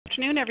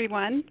afternoon,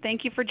 everyone.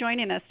 Thank you for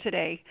joining us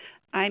today.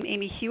 I'm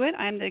Amy Hewitt.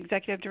 I'm the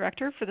Executive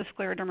Director for the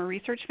Scleroderma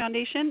Research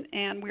Foundation,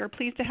 and we are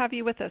pleased to have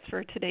you with us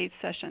for today's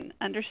session,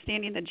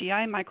 Understanding the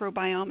GI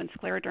Microbiome in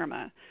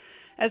Scleroderma.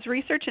 As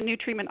research and new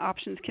treatment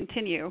options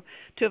continue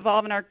to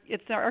evolve,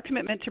 it's our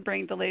commitment to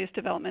bring the latest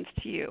developments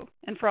to you.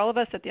 And for all of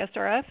us at the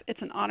SRF,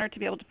 it's an honor to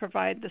be able to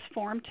provide this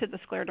forum to the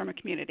scleroderma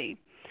community.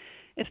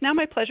 It's now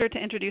my pleasure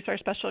to introduce our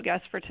special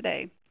guest for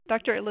today.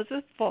 Dr.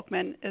 Elizabeth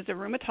Volkmann is a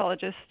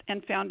rheumatologist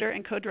and founder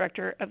and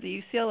co-director of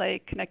the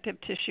UCLA Connective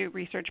Tissue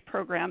Research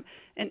Program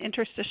in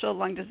Interstitial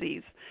Lung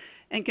Disease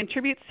and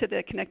contributes to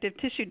the Connective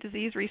Tissue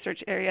Disease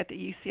Research Area at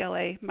the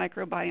UCLA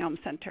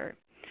Microbiome Center.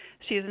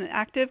 She is an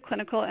active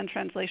clinical and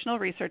translational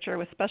researcher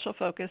with special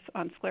focus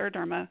on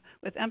scleroderma,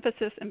 with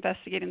emphasis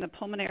investigating the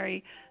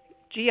pulmonary,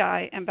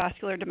 GI, and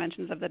vascular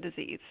dimensions of the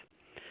disease.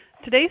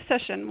 Today's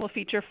session will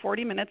feature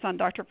 40 minutes on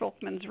Dr.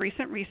 Volkmann's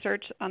recent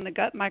research on the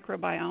gut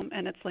microbiome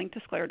and its link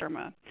to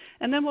scleroderma,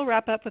 and then we'll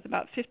wrap up with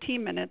about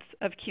 15 minutes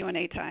of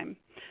Q&A time.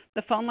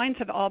 The phone lines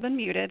have all been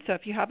muted, so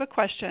if you have a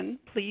question,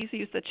 please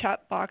use the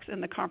chat box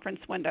in the conference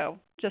window,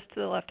 just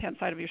to the left-hand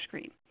side of your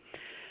screen.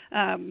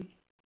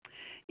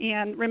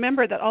 And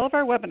remember that all of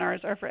our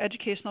webinars are for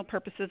educational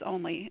purposes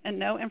only, and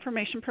no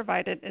information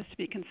provided is to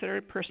be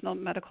considered personal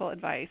medical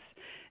advice.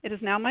 It is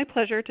now my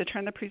pleasure to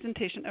turn the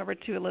presentation over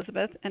to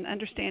Elizabeth and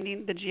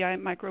Understanding the GI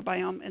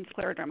Microbiome in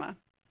Scleroderma.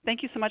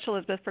 Thank you so much,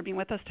 Elizabeth, for being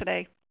with us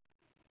today.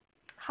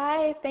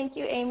 Hi, thank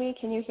you, Amy.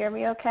 Can you hear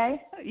me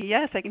okay?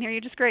 Yes, I can hear you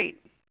just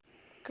great.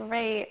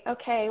 Great.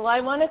 Okay. Well,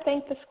 I want to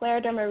thank the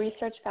Scleroderma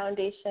Research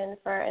Foundation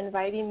for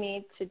inviting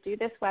me to do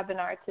this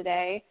webinar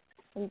today.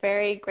 I'm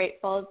very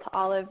grateful to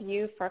all of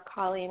you for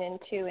calling in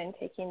too and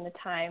taking the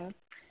time.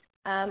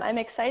 I'm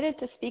excited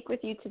to speak with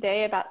you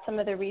today about some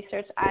of the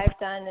research I've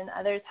done and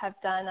others have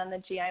done on the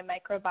GI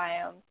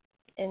microbiome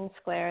in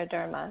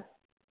scleroderma.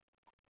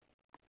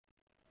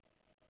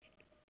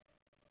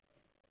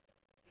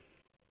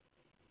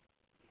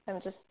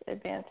 I'm just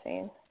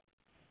advancing.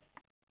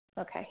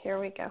 Okay,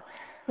 here we go.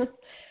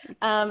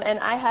 And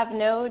I have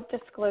no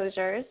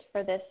disclosures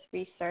for this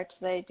research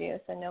that I do,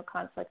 so no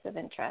conflicts of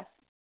interest.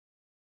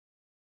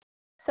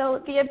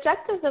 So the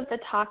objectives of the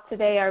talk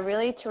today are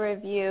really to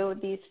review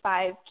these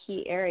 5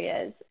 key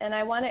areas. And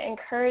I want to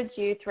encourage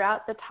you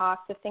throughout the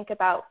talk to think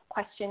about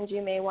questions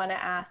you may want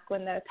to ask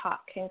when the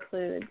talk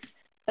concludes.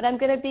 But I'm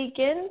going to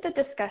begin the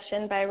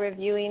discussion by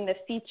reviewing the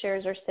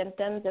features or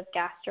symptoms of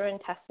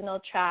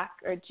gastrointestinal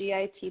tract or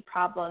GIT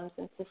problems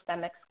in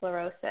systemic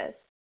sclerosis.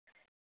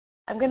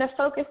 I'm going to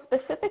focus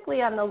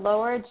specifically on the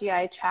lower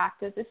GI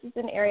tract, as this is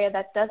an area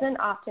that doesn't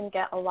often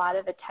get a lot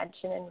of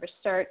attention in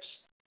research.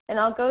 And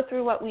I'll go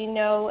through what we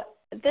know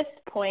at this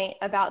point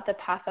about the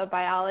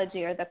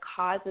pathobiology or the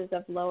causes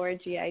of lower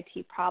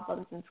GIT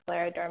problems in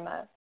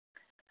scleroderma.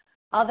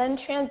 I'll then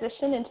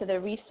transition into the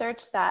research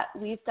that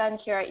we've done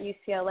here at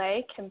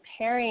UCLA,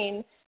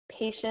 comparing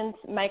patients'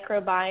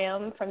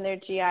 microbiome from their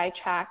GI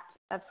tract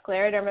of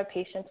scleroderma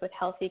patients with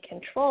healthy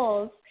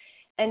controls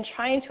and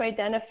trying to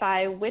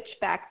identify which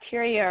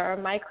bacteria or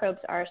microbes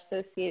are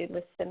associated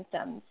with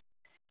symptoms.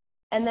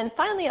 And then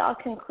finally, I'll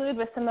conclude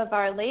with some of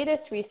our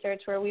latest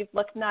research where we've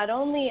looked not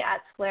only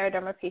at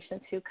scleroderma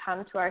patients who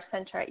come to our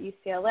center at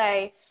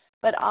UCLA,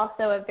 but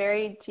also a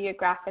very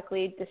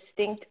geographically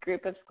distinct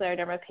group of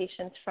scleroderma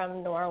patients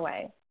from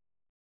Norway.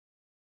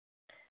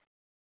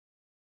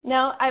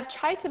 Now, I've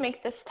tried to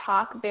make this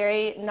talk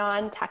very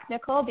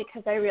non-technical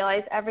because I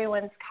realize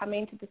everyone's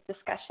coming to this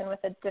discussion with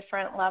a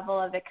different level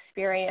of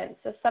experience.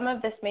 So some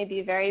of this may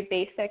be very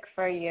basic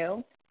for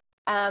you.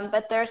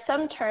 But there are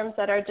some terms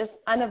that are just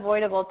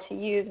unavoidable to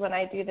use when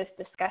I do this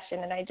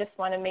discussion, and I just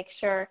want to make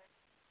sure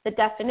the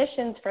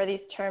definitions for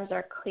these terms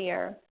are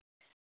clear.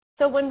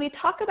 So when we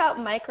talk about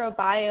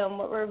microbiome,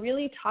 what we're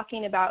really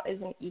talking about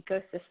is an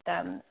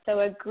ecosystem. So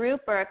a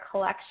group or a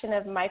collection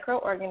of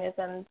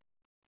microorganisms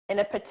in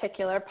a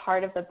particular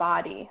part of the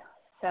body.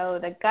 So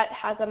the gut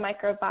has a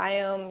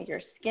microbiome,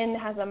 your skin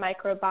has a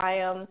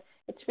microbiome.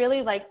 It's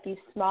really like these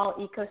small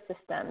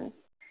ecosystems.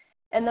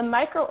 And the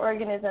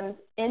microorganisms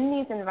in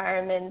these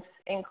environments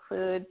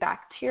include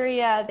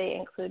bacteria, they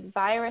include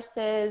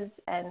viruses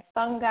and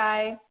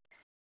fungi.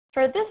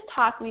 For this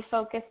talk, we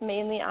focus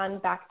mainly on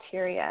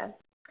bacteria.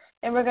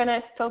 And we're going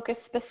to focus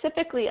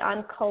specifically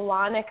on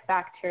colonic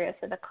bacteria,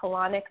 so the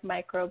colonic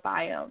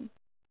microbiome.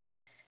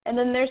 And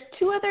then there's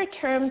 2 other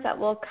terms that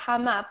will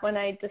come up when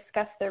I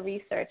discuss the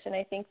research, and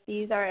I think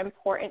these are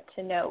important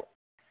to note.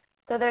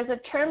 So there's a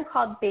term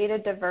called beta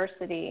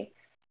diversity.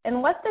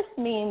 And what this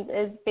means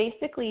is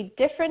basically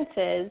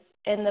differences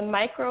in the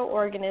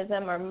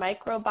microorganism or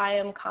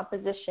microbiome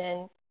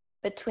composition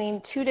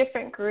between 2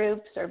 different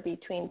groups or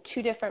between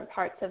 2 different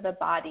parts of the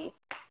body.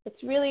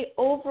 It's really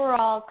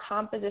overall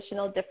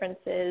compositional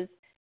differences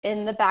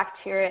in the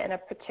bacteria in a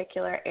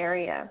particular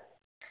area.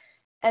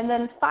 And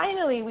then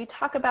finally, we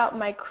talk about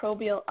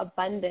microbial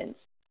abundance.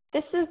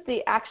 This is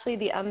actually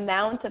the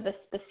amount of a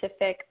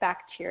specific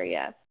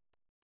bacteria.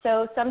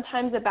 So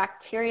sometimes a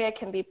bacteria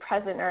can be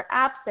present or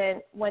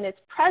absent. When it's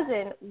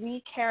present,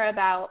 we care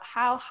about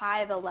how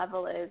high the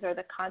level is or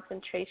the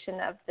concentration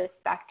of this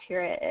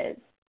bacteria is.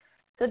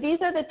 So these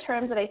are the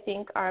terms that I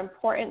think are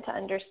important to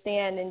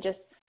understand in just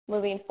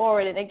moving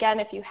forward. And again,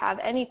 if you have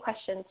any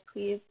questions,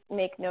 please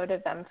make note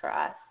of them for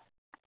us.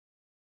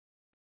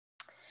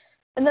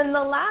 And then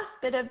the last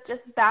bit of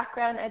just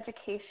background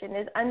education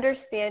is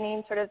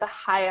understanding sort of the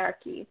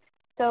hierarchy.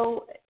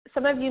 So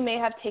some of you may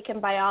have taken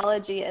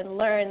biology and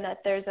learned that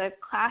there's a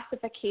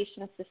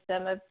classification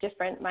system of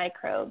different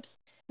microbes.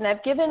 And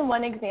I've given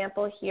one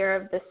example here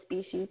of the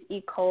species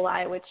E.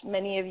 coli, which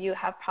many of you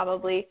have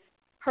probably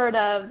heard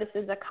of. This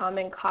is a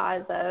common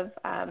cause of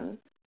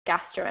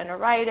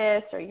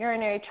gastroenteritis or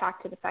urinary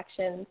tract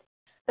infections.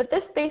 But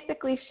this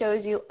basically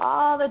shows you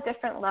all the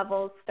different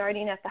levels,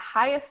 starting at the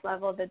highest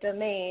level, the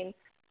domain,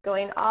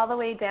 going all the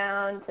way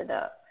down to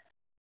the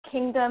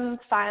kingdom,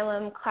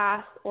 phylum,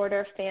 class,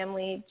 order,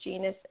 family,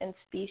 genus, and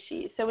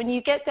species. So when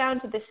you get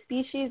down to the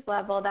species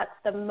level, that's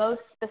the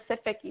most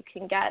specific you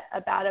can get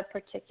about a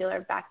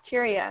particular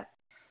bacteria.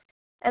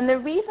 And the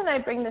reason I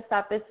bring this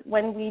up is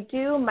when we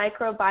do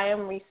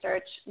microbiome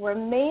research, we're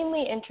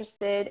mainly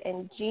interested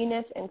in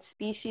genus and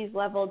species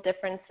level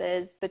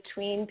differences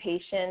between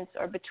patients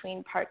or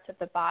between parts of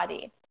the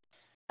body.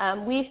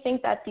 We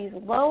think that these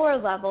lower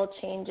level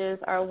changes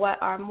are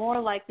what are more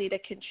likely to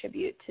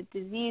contribute to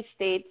disease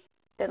states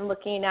than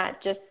looking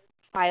at just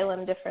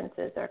phylum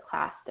differences or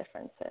class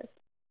differences.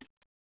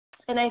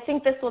 And I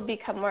think this will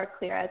become more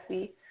clear as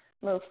we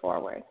move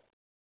forward.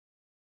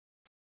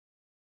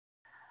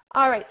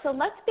 All right, so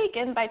let's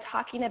begin by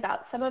talking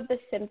about some of the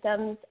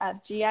symptoms of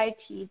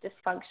GIT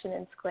dysfunction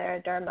in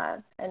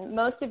scleroderma. And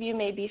most of you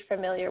may be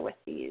familiar with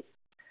these.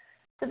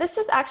 So this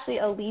is actually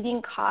a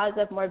leading cause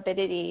of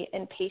morbidity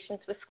in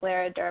patients with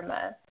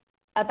scleroderma.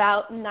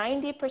 About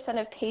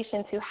 90% of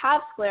patients who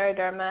have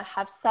scleroderma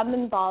have some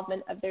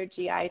involvement of their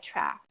GI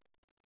tract.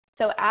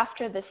 So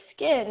after the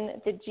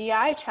skin, the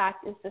GI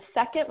tract is the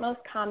second most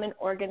common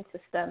organ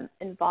system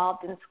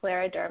involved in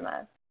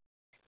scleroderma.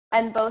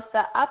 And both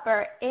the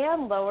upper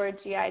and lower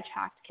GI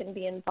tract can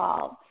be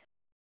involved.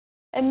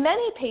 And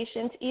many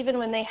patients, even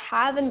when they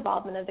have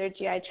involvement of their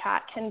GI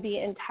tract, can be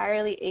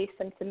entirely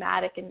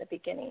asymptomatic in the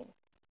beginning.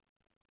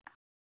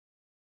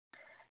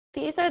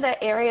 These are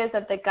the areas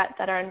of the gut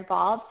that are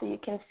involved, so you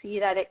can see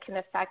that it can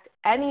affect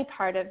any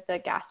part of the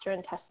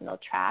gastrointestinal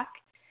tract.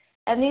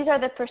 And these are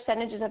the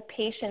percentages of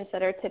patients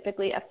that are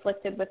typically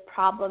afflicted with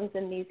problems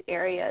in these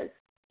areas.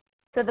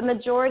 So the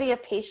majority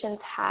of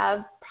patients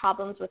have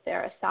problems with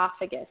their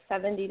esophagus,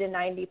 70 to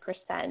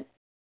 90%.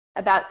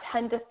 About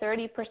 10 to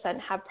 30%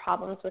 have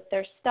problems with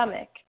their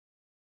stomach.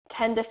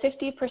 10 to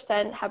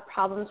 50% have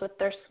problems with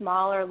their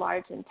small or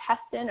large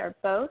intestine or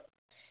both.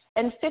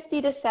 And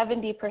 50 to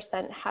 70%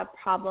 have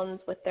problems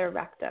with their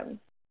rectum.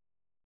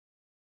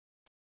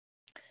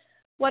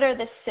 What are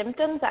the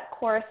symptoms that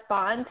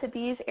correspond to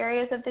these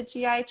areas of the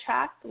GI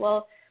tract?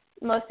 Well,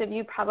 most of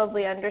you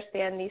probably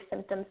understand these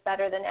symptoms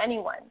better than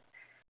anyone.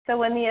 So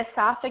when the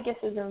esophagus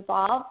is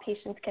involved,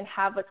 patients can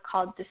have what's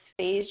called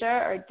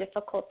dysphagia or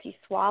difficulty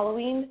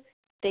swallowing.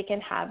 They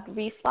can have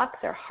reflux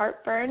or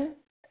heartburn.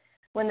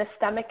 When the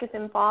stomach is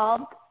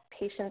involved,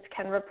 patients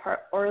can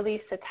report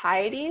early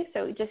satiety,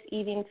 so just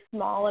eating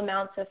small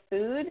amounts of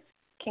food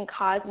can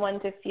cause one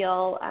to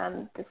feel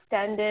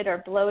distended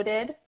or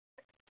bloated.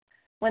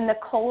 When the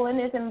colon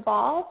is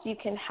involved, you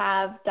can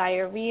have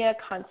diarrhea,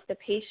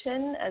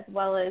 constipation, as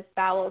well as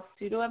bowel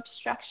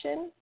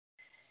pseudoobstruction.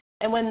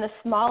 And when the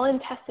small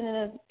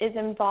intestine is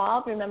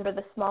involved, remember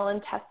the small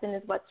intestine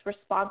is what's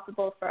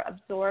responsible for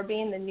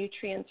absorbing the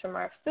nutrients from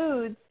our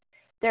foods,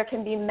 there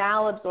can be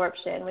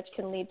malabsorption, which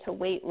can lead to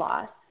weight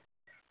loss.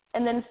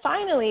 And then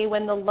finally,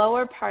 when the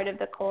lower part of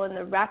the colon,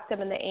 the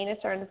rectum and the anus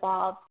are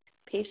involved,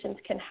 patients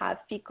can have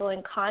fecal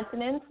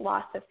incontinence,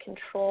 loss of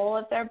control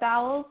of their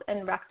bowels,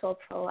 and rectal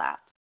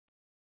prolapse.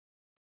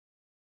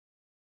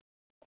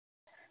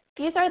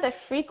 These are the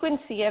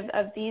frequency of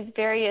these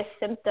various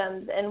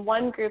symptoms in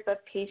one group of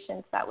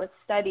patients that was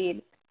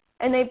studied.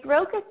 And they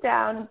broke it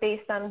down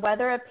based on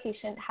whether a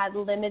patient had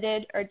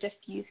limited or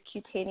diffuse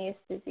cutaneous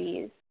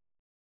disease.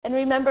 And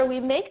remember,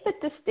 we make the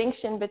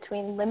distinction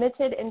between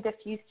limited and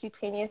diffuse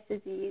cutaneous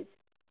disease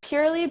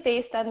purely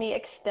based on the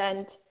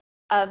extent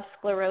of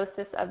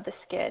sclerosis of the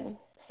skin.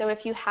 So if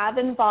you have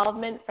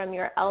involvement from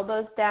your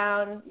elbows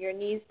down, your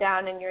knees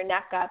down, and your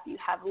neck up, you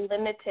have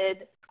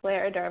limited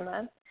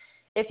scleroderma.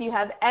 If you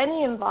have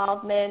any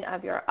involvement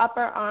of your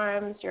upper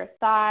arms, your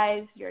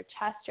thighs, your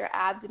chest, your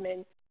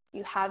abdomen,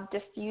 you have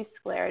diffuse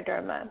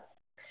scleroderma.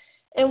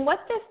 And what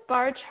this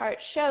bar chart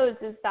shows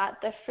is that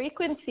the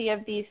frequency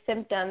of these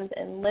symptoms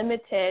in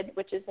limited,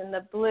 which is in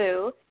the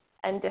blue,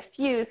 and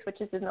diffuse,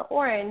 which is in the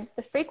orange,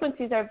 the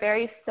frequencies are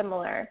very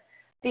similar.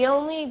 The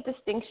only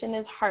distinction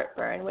is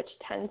heartburn, which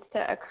tends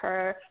to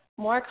occur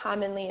more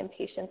commonly in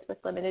patients with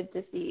limited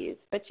disease.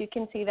 But you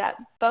can see that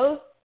both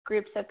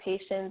groups of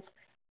patients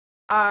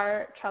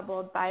are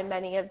troubled by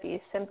many of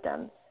these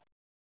symptoms.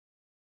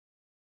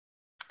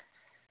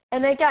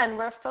 And again,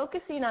 we're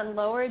focusing on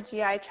lower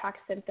GI tract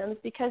symptoms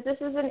because this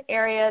is an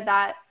area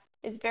that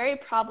is very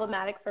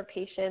problematic for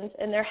patients,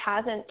 and there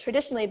hasn't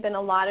traditionally been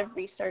a lot of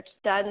research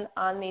done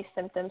on these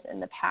symptoms in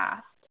the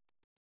past.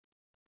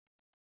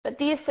 But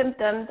these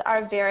symptoms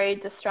are very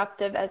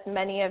disruptive, as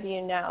many of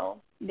you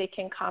know. They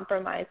can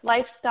compromise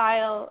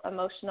lifestyle,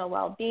 emotional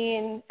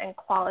well-being, and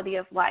quality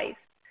of life.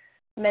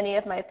 Many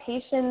of my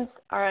patients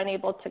are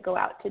unable to go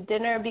out to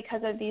dinner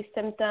because of these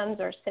symptoms,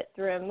 or sit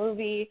through a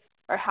movie,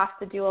 or have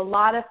to do a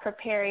lot of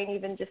preparing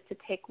even just to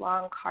take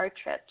long car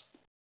trips.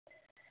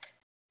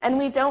 And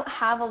we don't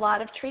have a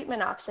lot of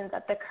treatment options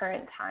at the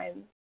current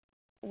time.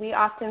 We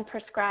often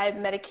prescribe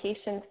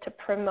medications to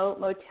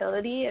promote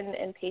motility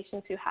in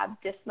patients who have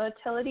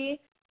dysmotility,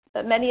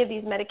 but many of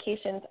these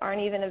medications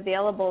aren't even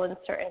available in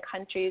certain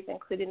countries,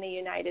 including the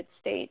United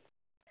States.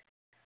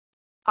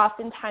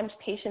 Oftentimes,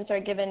 patients are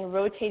given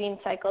rotating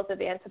cycles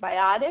of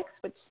antibiotics,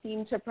 which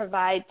seem to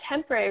provide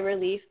temporary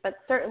relief, but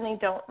certainly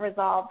don't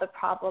resolve the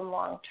problem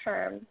long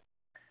term.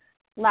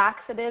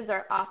 Laxatives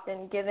are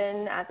often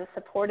given as a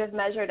supportive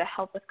measure to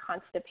help with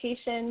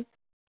constipation,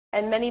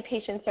 and many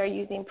patients are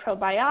using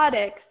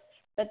probiotics,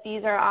 but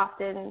these are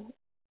often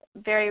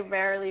very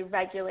rarely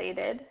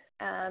regulated,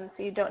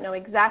 so you don't know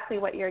exactly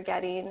what you're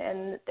getting,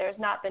 and there's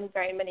not been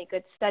very many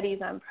good studies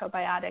on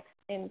probiotics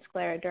in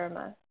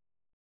scleroderma.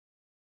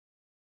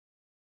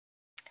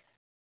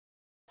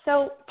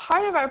 So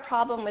part of our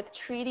problem with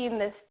treating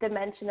this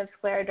dimension of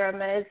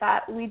scleroderma is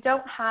that we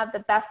don't have the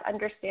best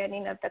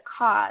understanding of the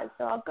cause.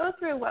 So I'll go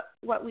through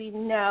what we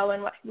know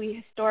and what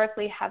we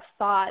historically have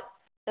thought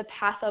the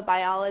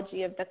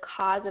pathobiology of the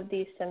cause of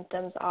these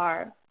symptoms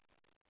are.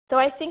 So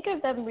I think of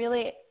them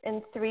really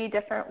in three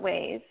different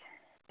ways.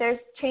 There's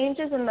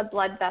changes in the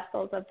blood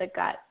vessels of the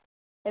gut.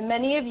 And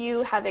many of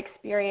you have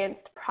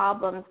experienced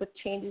problems with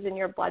changes in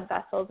your blood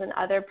vessels in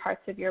other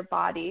parts of your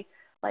body,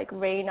 like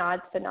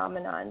Raynaud's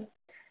phenomenon.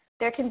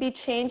 There can be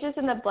changes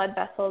in the blood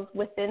vessels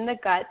within the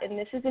gut, and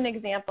this is an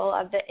example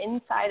of the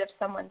inside of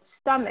someone's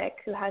stomach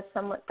who has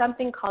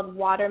something called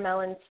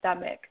watermelon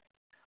stomach,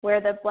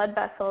 where the blood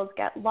vessels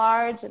get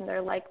large and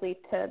they're likely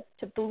to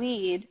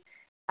bleed,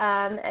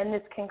 and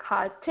this can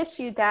cause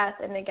tissue death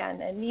and,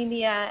 again,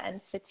 anemia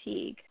and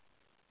fatigue.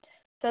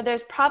 So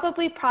there's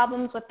probably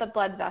problems with the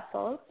blood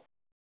vessels.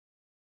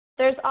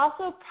 There's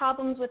also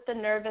problems with the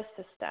nervous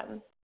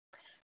system.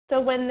 So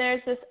when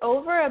there's this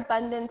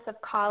overabundance of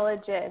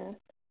collagen,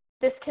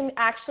 this can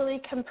actually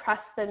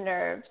compress the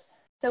nerves.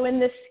 So in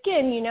the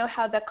skin, you know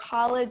how the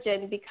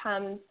collagen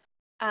becomes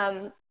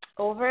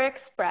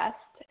overexpressed,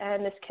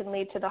 and this can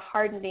lead to the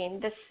hardening.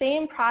 The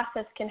same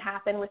process can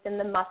happen within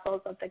the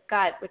muscles of the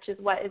gut, which is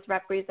what is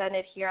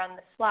represented here on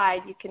the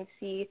slide. You can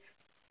see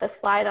the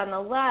slide on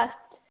the left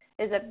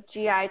is a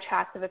GI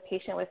tract of a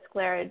patient with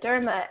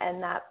scleroderma,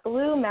 and that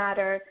blue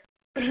matter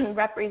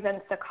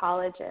represents the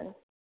collagen.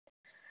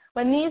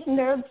 When these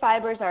nerve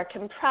fibers are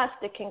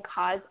compressed, it can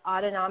cause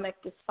autonomic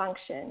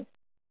dysfunction.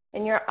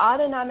 And your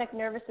autonomic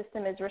nervous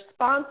system is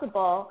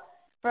responsible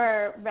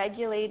for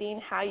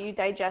regulating how you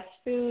digest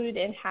food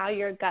and how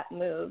your gut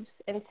moves.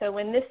 And so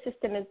when this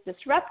system is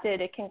disrupted,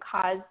 it can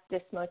cause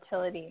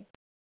dysmotility.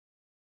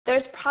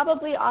 There's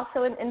probably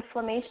also an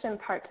inflammation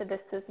part to this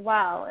as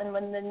well. And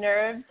when the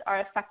nerves are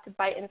affected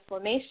by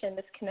inflammation,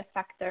 this can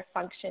affect their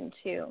function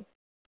too.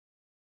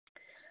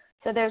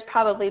 So there's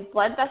probably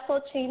blood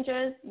vessel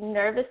changes,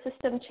 nervous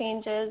system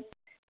changes,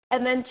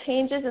 and then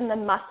changes in the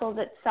muscles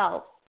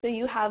itself. So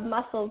you have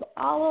muscles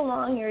all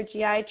along your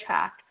GI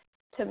tract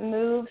to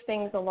move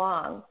things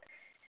along.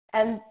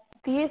 And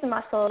these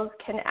muscles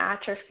can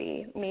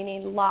atrophy,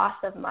 meaning loss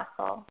of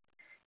muscle,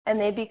 and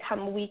they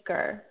become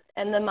weaker.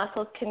 And the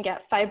muscles can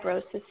get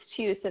fibrosis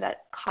too, so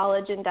that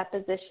collagen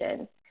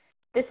deposition.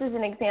 This is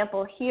an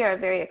example here, a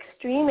very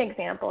extreme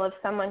example of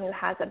someone who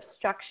has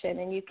obstruction.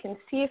 And you can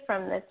see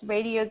from this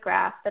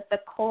radiograph that the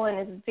colon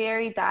is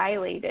very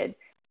dilated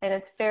and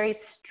it's very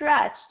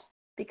stretched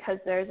because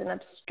there's an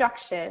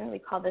obstruction. We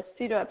call this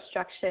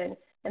pseudo-obstruction,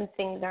 and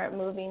things aren't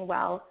moving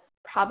well,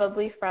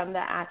 probably from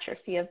the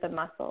atrophy of the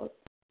muscles.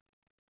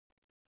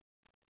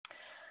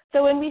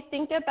 So when we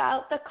think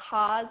about the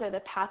cause or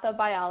the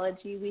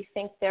pathobiology, we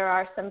think there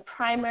are some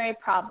primary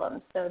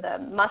problems. So the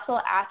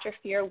muscle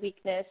atrophy or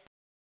weakness,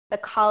 the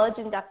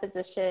collagen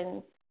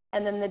deposition,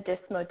 and then the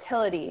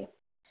dysmotility.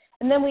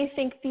 And then we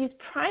think these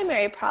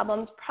primary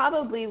problems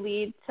probably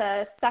lead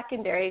to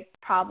secondary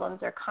problems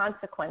or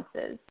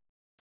consequences.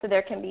 So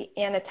there can be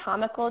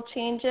anatomical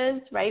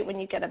changes, right? When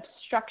you get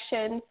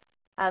obstruction,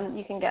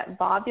 you can get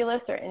volvulus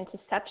or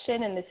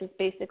intussusception, and this is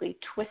basically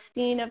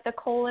twisting of the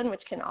colon,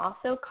 which can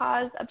also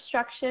cause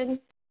obstruction.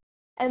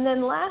 And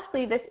then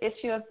lastly, this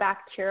issue of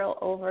bacterial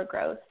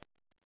overgrowth.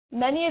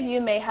 Many of you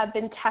may have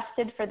been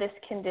tested for this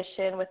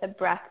condition with a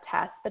breath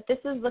test, but this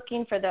is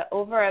looking for the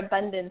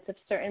overabundance of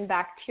certain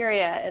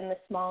bacteria in the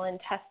small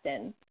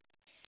intestine.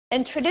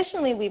 And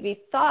traditionally, we've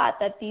thought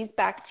that these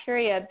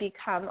bacteria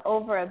become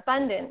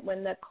overabundant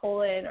when the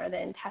colon or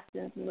the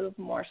intestines move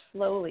more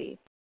slowly.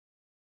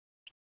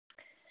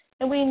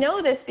 And we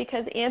know this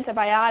because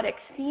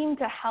antibiotics seem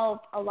to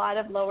help a lot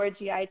of lower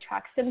GI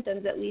tract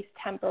symptoms, at least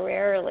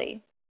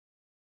temporarily.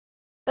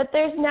 But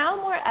there's now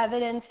more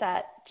evidence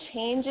that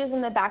changes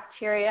in the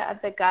bacteria of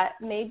the gut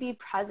may be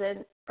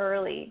present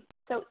early,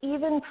 so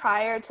even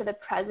prior to the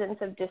presence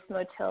of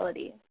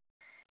dysmotility.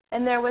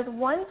 And there was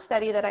one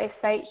study that I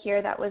cite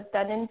here that was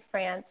done in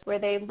France where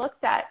they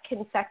looked at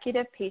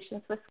consecutive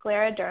patients with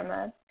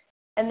scleroderma,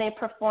 and they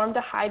performed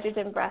a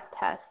hydrogen breath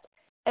test.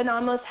 And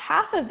almost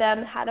half of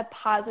them had a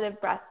positive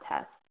breath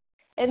test.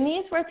 And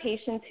these were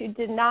patients who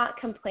did not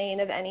complain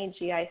of any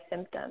GI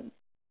symptoms.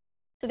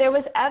 So there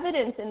was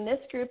evidence in this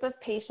group of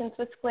patients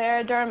with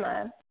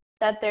scleroderma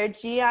that their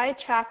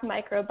GI tract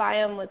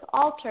microbiome was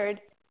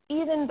altered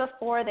even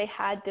before they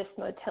had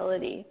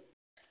dysmotility.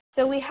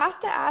 So we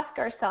have to ask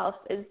ourselves,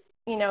 is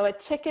a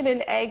chicken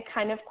and egg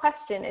kind of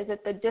question, is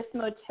it the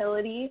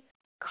dysmotility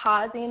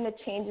causing the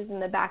changes in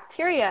the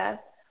bacteria,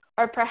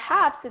 or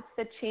perhaps it's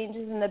the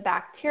changes in the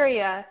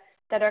bacteria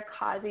that are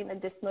causing the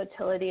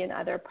dysmotility and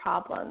other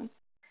problems?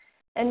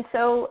 And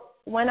so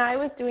when I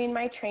was doing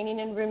my training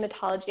in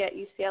rheumatology at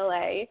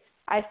UCLA,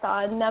 I saw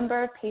a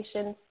number of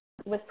patients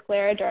with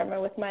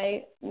scleroderma with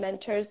my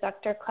mentors,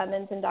 Dr.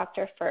 Clemens and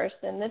Dr. First,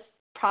 and this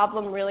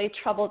problem really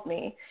troubled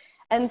me.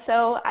 And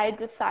so I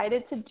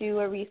decided to do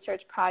a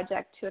research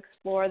project to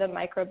explore the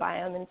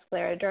microbiome in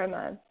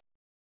scleroderma.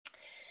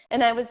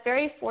 And I was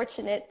very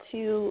fortunate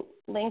to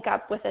link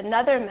up with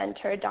another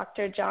mentor,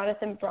 Dr.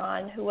 Jonathan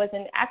Braun, who was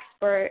an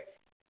expert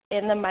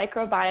in the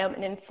microbiome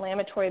and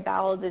inflammatory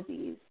bowel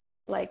disease,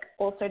 like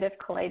ulcerative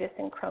colitis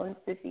and Crohn's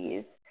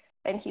disease.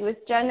 And he was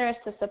generous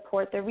to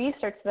support the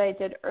research that I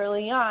did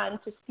early on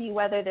to see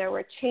whether there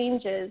were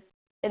changes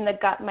in the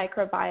gut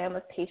microbiome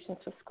of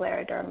patients with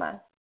scleroderma.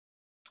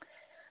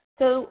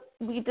 So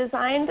we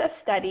designed a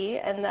study,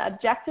 and the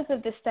objectives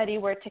of this study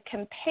were to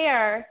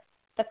compare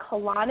the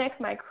colonic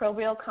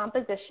microbial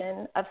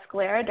composition of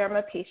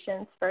scleroderma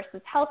patients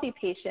versus healthy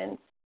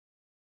patients,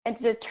 and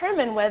to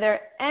determine whether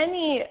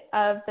any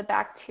of the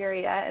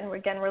bacteria, and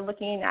again we're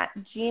looking at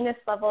genus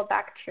level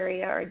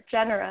bacteria or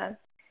genera,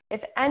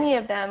 if any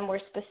of them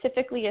were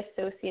specifically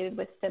associated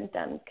with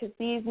symptoms, because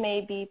these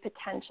may be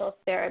potential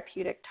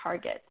therapeutic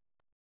targets.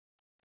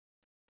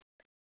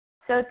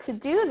 So to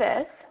do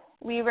this,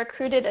 we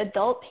recruited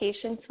adult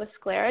patients with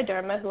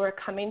scleroderma who were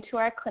coming to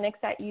our clinics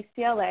at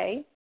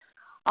UCLA.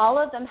 All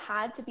of them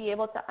had to be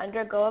able to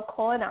undergo a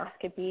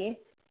colonoscopy,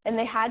 and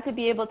they had to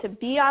be able to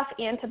be off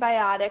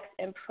antibiotics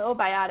and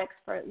probiotics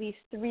for at least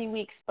 3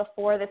 weeks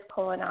before this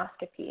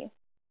colonoscopy.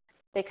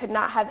 They could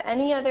not have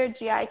any other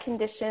GI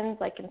conditions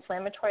like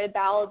inflammatory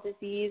bowel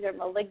disease or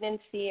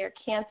malignancy or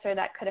cancer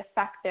that could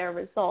affect their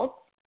results.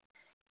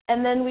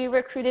 And then we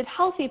recruited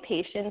healthy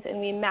patients, and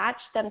we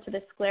matched them to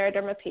the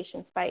scleroderma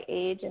patients by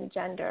age and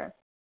gender.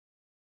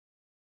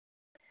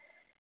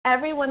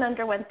 Everyone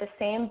underwent the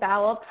same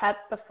bowel prep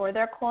before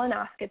their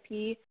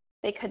colonoscopy.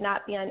 They could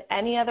not be on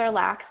any other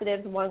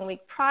laxatives 1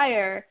 week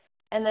prior.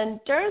 And then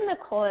during the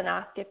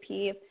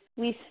colonoscopy,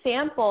 we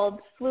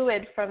sampled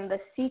fluid from the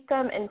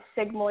cecum and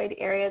sigmoid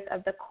areas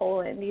of the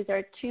colon. These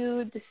are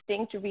two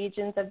distinct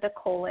regions of the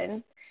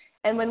colon.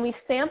 And when we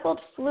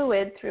sampled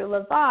fluid through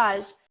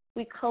lavage,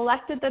 we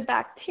collected the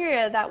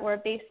bacteria that were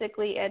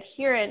basically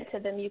adherent to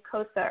the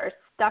mucosa or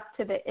stuck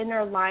to the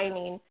inner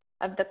lining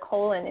of the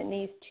colon in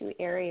these two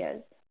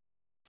areas.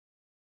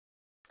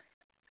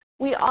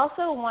 We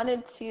also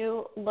wanted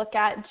to look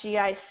at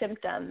GI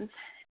symptoms,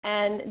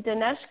 and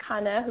Dinesh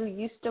Khanna, who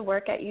used to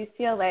work at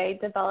UCLA,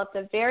 developed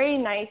a very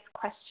nice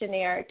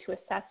questionnaire to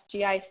assess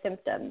GI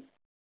symptoms.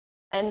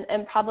 And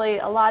probably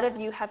a lot of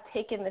you have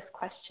taken this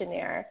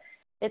questionnaire.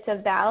 It's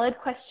a valid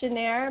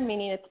questionnaire,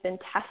 meaning it's been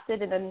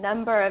tested in a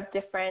number of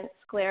different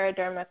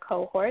scleroderma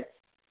cohorts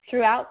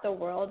throughout the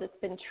world. It's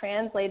been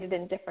translated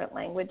in different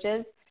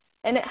languages,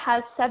 and it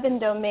has 7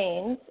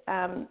 domains.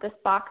 This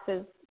box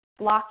is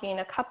blocking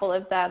a couple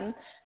of them,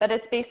 but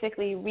it's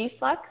basically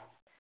reflux,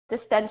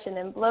 distension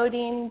and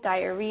bloating,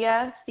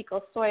 diarrhea,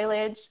 fecal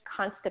soilage,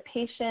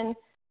 constipation,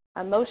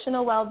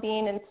 emotional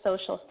well-being, and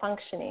social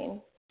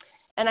functioning.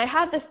 And I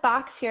have this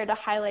box here to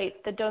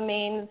highlight the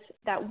domains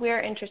that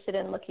we're interested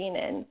in looking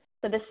in,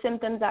 so the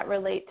symptoms that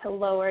relate to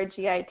lower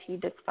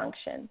GIT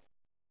dysfunction.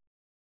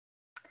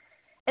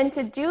 And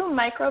to do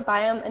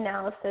microbiome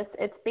analysis,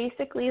 it's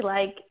basically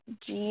like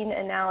gene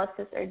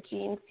analysis or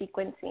gene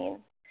sequencing,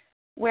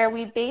 where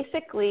we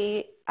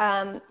basically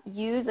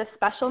use a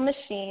special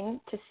machine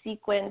to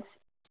sequence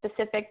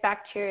specific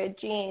bacteria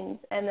genes.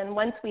 And then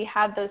once we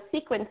have those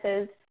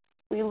sequences,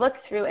 we look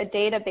through a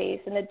database,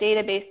 and the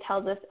database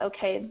tells us,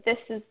 okay, this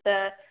is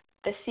the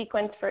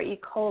sequence for E.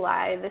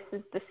 coli, this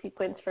is the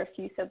sequence for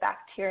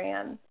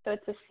Fusobacterium. So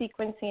it's a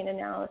sequencing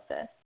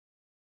analysis.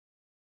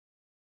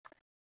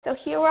 So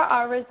here are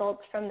our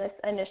results from this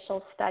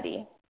initial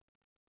study.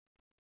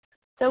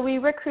 So we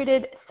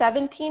recruited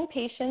 17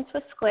 patients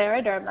with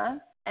scleroderma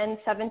and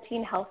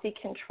 17 healthy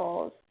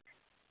controls.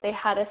 They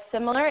had a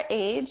similar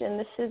age, and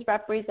this is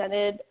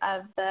represented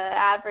of the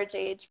average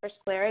age for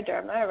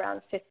scleroderma,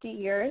 around 50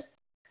 years.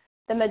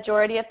 The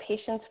majority of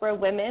patients were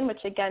women,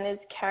 which again is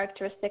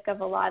characteristic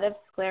of a lot of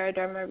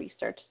scleroderma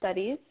research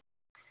studies.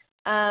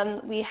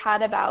 We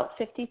had about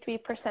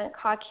 53%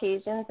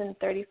 Caucasians and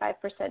 35%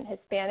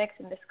 Hispanics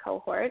in this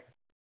cohort.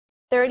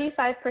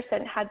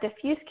 35% had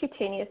diffuse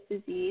cutaneous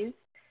disease,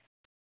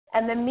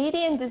 and the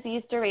median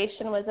disease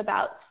duration was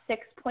about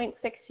 6.6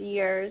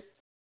 years.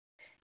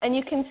 And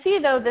you can see,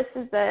 though, this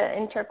is the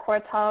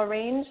interquartile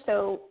range.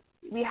 So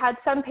we had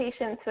some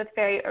patients with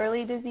very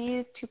early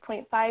disease,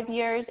 2.5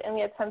 years, and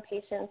we had some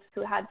patients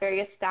who had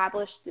very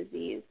established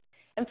disease.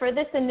 And for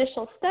this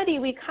initial study,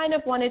 we kind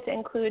of wanted to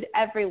include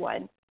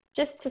everyone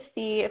just to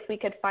see if we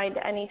could find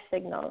any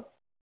signals.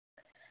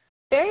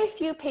 Very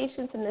few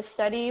patients in this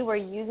study were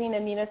using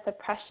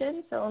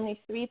immunosuppression, so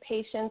only 3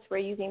 patients were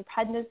using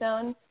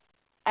prednisone,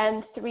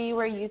 and 3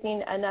 were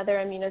using another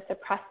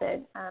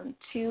immunosuppressant.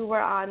 2 were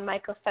on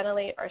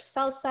mycophenolate or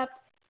Cellcept,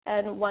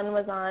 and 1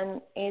 was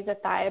on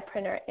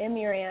azathioprine or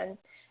Imuran.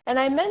 And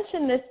I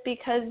mention this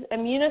because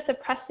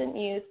immunosuppressant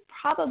use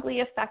probably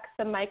affects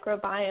the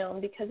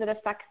microbiome because it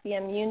affects the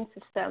immune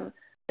system,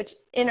 which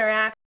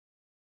interacts.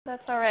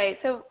 That's all right.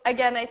 So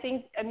again, I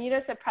think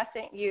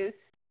immunosuppressant use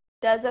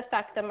does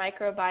affect the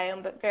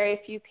microbiome, but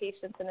very few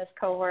patients in this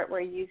cohort were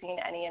using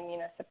any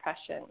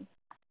immunosuppression.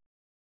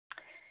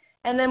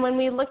 And then when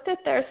we looked at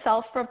their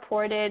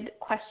self-reported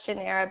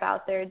questionnaire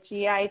about their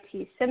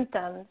GIT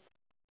symptoms,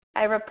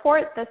 I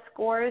report the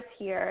scores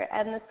here,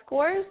 and the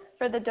scores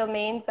for the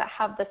domains that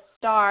have the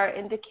star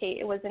indicate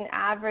it was an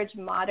average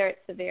moderate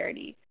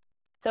severity.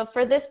 So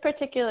for this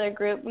particular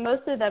group,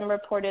 most of them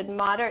reported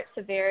moderate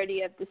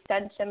severity of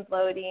distension,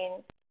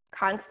 bloating,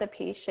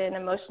 constipation,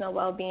 emotional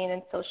well-being,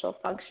 and social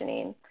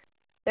functioning.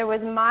 There was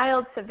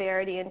mild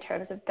severity in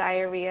terms of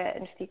diarrhea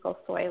and fecal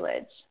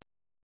soilage.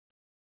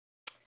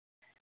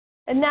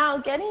 And now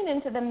getting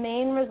into the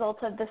main results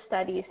of the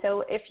study.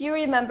 So if you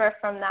remember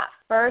from that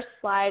first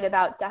slide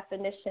about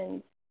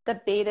definitions, the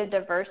beta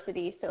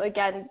diversity. So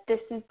again, this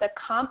is the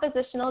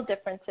compositional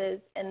differences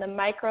in the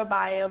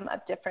microbiome of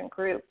different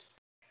groups.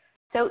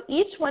 So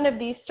each one of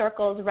these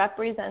circles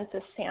represents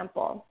a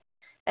sample.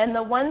 And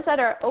the ones that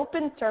are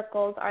open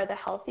circles are the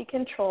healthy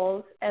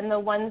controls, and the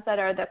ones that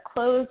are the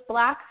closed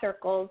black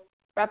circles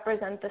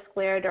represent the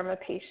scleroderma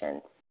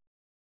patients.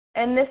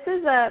 And this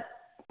is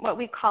what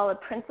we call a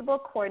principal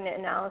coordinate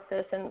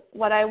analysis. And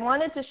what I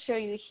wanted to show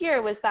you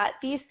here was that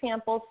these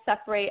samples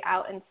separate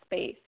out in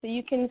space. So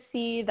you can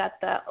see that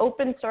the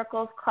open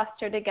circles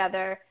cluster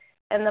together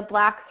and the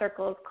black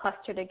circles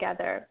cluster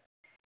together.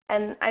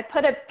 And I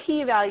put a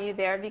p-value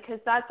there because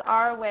that's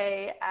our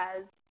way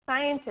as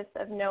scientists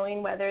of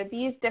knowing whether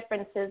these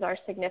differences are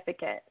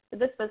significant. So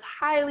this was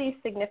highly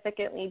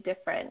significantly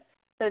different.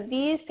 So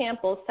these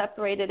samples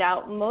separated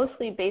out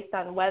mostly based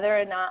on whether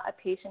or not a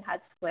patient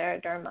had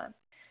scleroderma.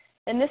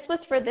 And this was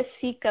for the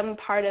cecum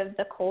part of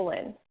the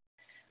colon.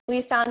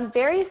 We found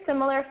very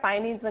similar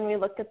findings when we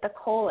looked at the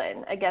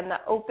colon. Again,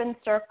 the open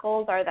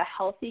circles are the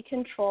healthy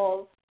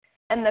controls,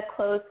 and the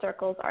closed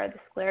circles are the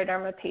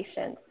scleroderma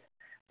patients.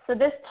 So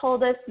this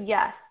told us,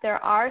 yes,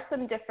 there are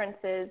some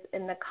differences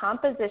in the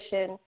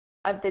composition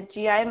of the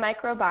GI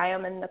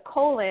microbiome in the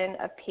colon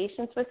of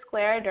patients with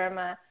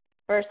scleroderma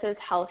versus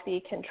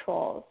healthy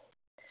controls.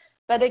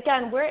 But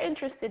again, we're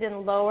interested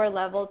in lower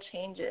level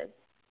changes.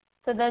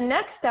 So the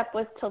next step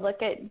was to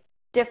look at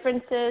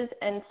differences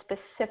in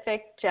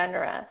specific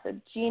genera, so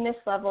genus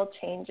level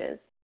changes.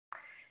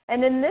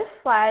 And in this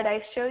slide,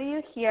 I show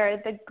you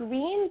here the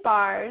green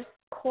bars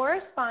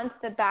correspond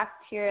to the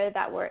bacteria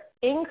that were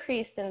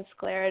increased in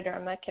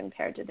scleroderma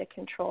compared to the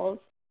controls.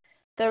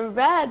 The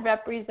red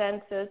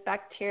represents those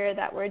bacteria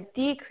that were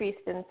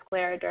decreased in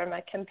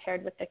scleroderma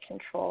compared with the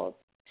controls.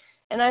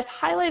 And I've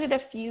highlighted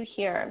a few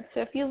here.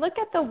 So if you look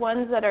at the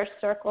ones that are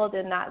circled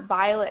in that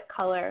violet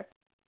color,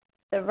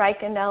 the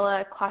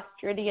Reichenella,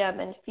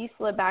 Clostridium, and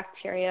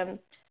Faecalibacterium,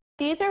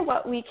 these are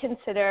what we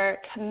consider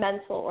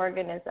commensal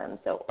organisms.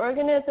 So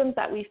organisms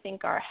that we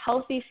think are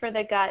healthy for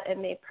the gut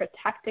and they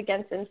protect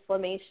against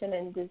inflammation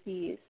and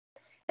disease.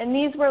 And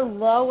these were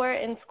lower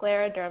in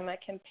scleroderma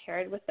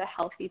compared with the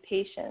healthy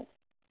patients.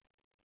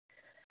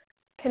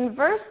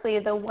 Conversely,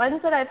 the ones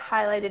that I've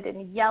highlighted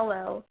in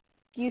yellow,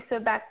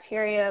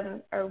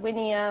 Fusobacterium,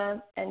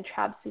 Erwinia, and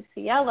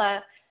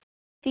Trabzuciella,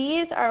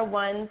 these are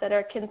ones that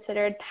are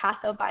considered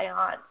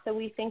pathobiont. So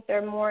we think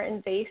they're more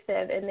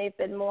invasive and they've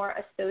been more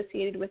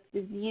associated with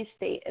disease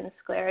state in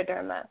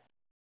scleroderma.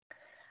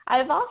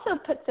 I've also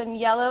put some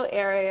yellow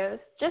areas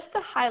just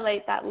to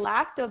highlight that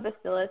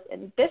Lactobacillus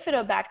and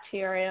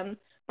Bifidobacterium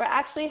were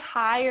actually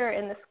higher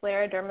in the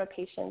scleroderma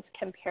patients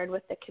compared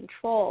with the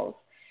controls.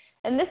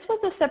 And this was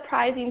a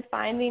surprising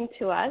finding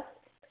to us.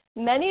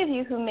 Many of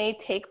you who may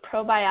take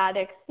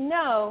probiotics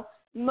know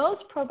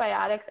most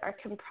probiotics are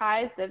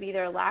comprised of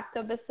either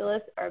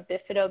Lactobacillus or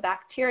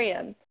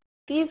Bifidobacterium.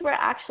 These were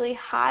actually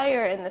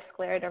higher in the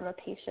scleroderma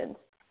patients.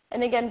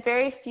 And again,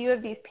 very few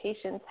of these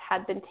patients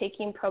had been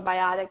taking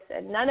probiotics,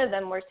 and none of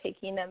them were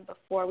taking them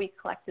before we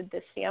collected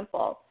this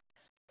sample.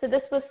 So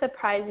this was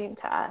surprising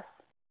to us.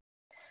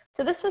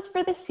 So this was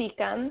for the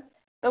cecum,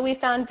 but we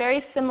found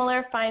very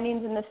similar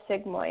findings in the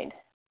sigmoid.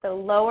 so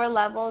lower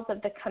levels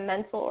of the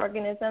commensal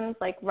organisms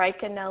like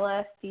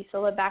Reichionella,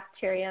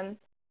 Fusilibacterium,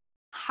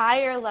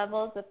 higher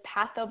levels of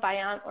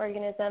pathobiont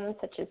organisms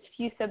such as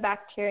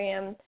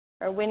Fusobacterium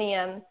or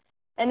Winium.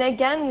 And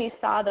again, we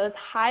saw those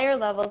higher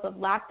levels of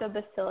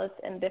Lactobacillus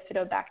and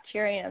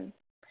Bifidobacterium.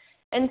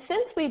 And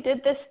since we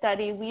did this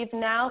study, we've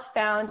now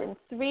found in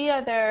 3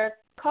 other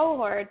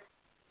cohorts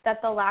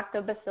that the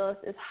Lactobacillus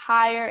is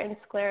higher in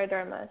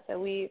Scleroderma. So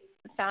we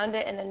found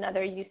it in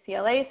another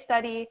UCLA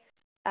study,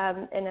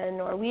 in a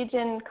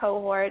Norwegian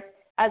cohort,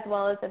 as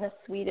well as in a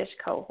Swedish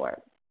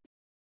cohort.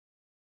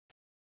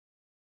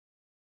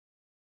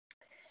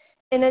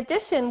 In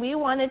addition, we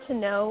wanted to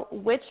know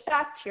which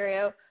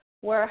bacteria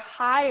were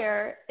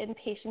higher in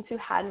patients who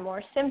had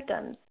more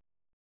symptoms.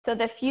 So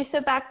the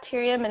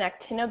Fusobacterium and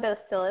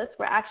Actinobacillus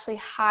were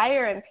actually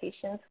higher in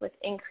patients with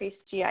increased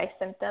GI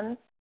symptoms,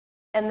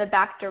 and the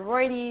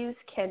Bacteroides,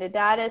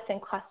 Candidatus,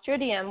 and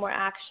Clostridium were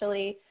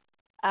actually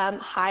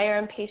higher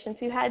in patients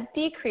who had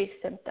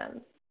decreased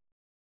symptoms.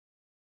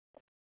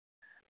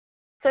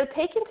 So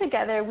taken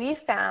together, we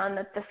found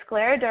that the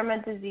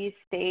Scleroderma disease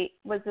state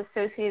was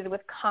associated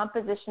with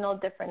compositional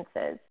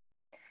differences.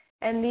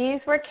 And these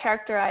were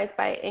characterized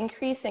by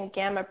increase in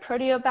gamma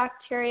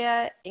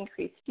proteobacteria,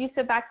 increased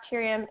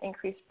Fusobacterium,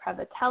 increased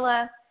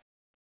Prevotella,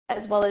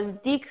 as well as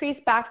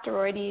decreased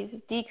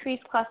Bacteroides,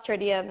 decreased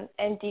Clostridium,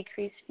 and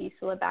decreased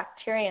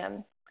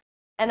Fusilibacterium.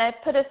 And I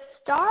put a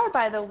star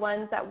by the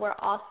ones that were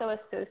also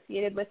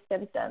associated with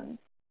symptoms.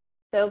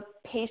 So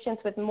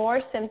patients with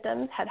more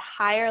symptoms had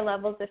higher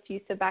levels of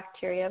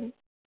Fusobacterium.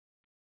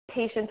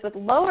 Patients with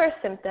lower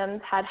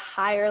symptoms had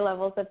higher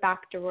levels of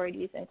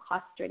Bacteroides and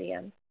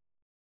Clostridium.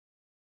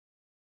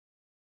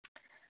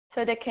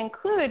 So to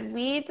conclude,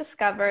 we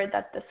discovered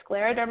that the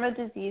Scleroderma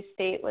disease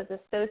state was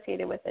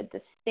associated with a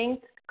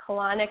distinct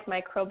colonic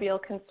microbial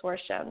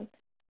consortium.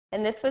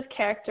 And this was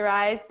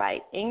characterized by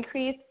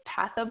increased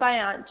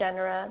pathobiont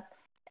genera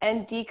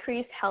and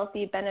decreased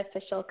healthy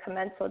beneficial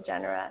commensal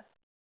genera.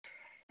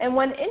 And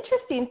one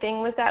interesting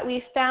thing was that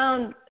we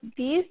found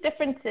these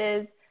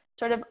differences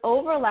sort of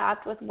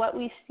overlapped with what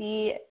we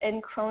see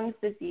in Crohn's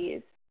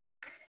disease.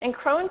 And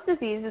Crohn's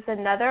disease is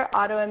another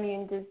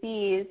autoimmune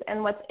disease,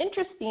 and what's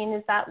interesting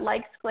is that,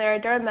 like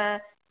Scleroderma,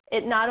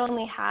 it not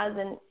only has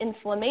an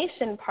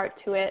inflammation part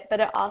to it, but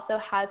it also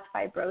has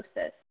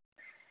fibrosis.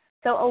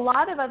 So a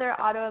lot of other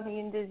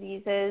autoimmune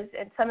diseases,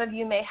 and some of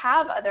you may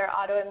have other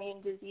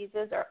autoimmune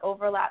diseases or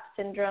overlap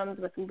syndromes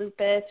with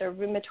lupus or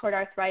rheumatoid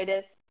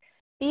arthritis.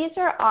 These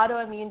are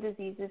autoimmune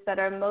diseases that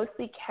are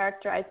mostly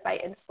characterized by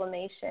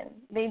inflammation.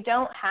 They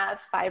don't have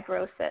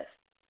fibrosis.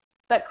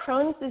 But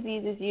Crohn's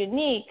disease is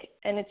unique,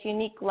 and it's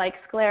unique like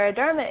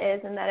Scleroderma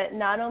is in that it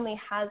not only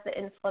has the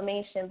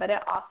inflammation, but it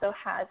also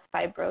has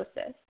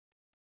fibrosis.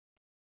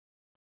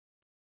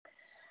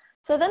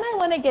 So then I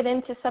want to get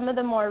into some of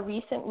the more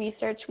recent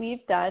research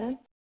we've done,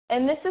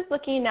 and this is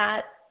looking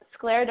at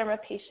Scleroderma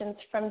patients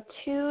from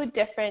 2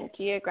 different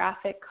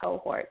geographic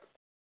cohorts.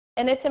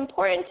 And it's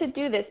important to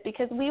do this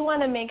because we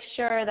want to make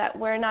sure that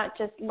we're not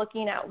just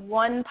looking at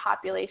one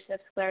population of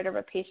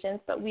Scleroderma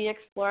patients, but we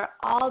explore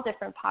all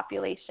different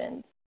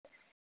populations.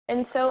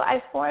 And so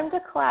I formed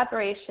a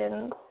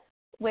collaboration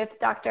with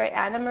Dr.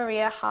 Anna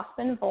Maria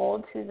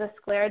Hoffman-Vold, who's a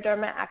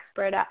Scleroderma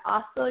expert at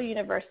Oslo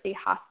University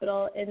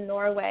Hospital in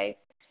Norway.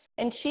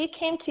 And she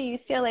came to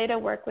UCLA to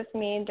work with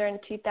me during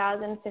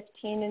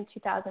 2015 and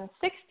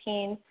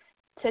 2016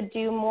 to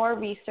do more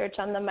research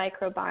on the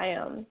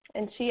microbiome.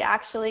 And she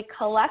actually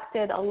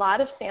collected a lot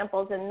of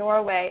samples in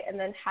Norway and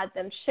then had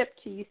them shipped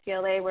to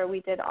UCLA where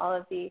we did all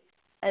of the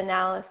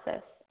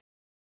analysis.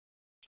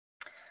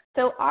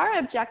 So our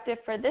objective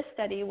for this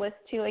study was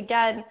to,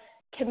 again,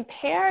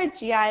 compare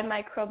GI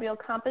microbial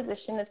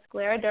composition of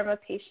Scleroderma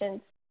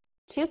patients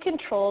to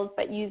controls,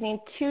 but using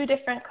 2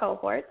 different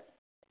cohorts.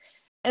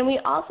 And we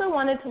also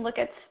wanted to look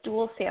at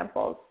stool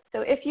samples.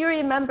 So if you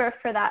remember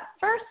for that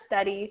first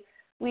study,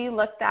 we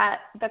looked at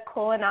the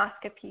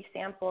colonoscopy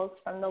samples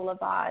from the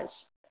lavage.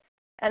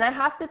 And I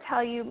have to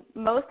tell you,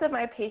 most of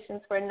my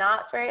patients were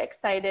not very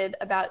excited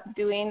about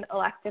doing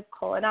elective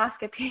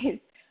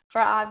colonoscopies for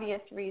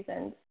obvious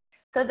reasons.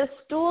 So the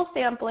stool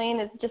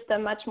sampling is just a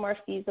much more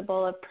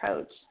feasible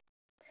approach.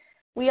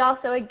 We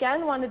also,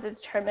 again, wanted to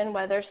determine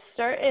whether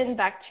certain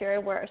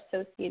bacteria were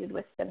associated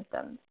with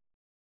symptoms.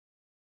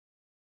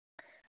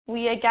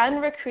 We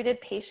again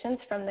recruited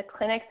patients from the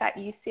clinics at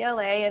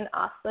UCLA and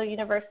Oslo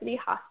University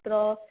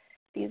Hospital.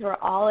 These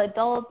were all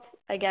adults.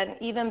 Again,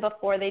 even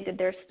before they did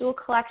their stool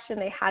collection,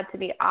 they had to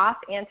be off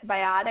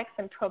antibiotics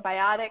and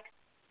probiotics,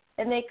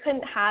 and they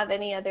couldn't have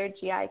any other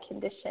GI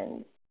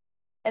conditions.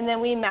 And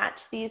then we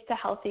matched these to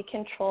healthy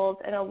controls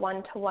in a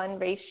 1-to-1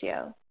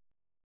 ratio.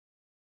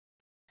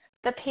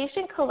 The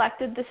patient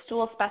collected the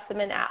stool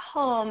specimen at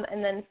home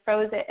and then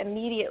froze it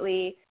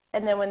immediately.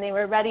 And then when they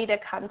were ready to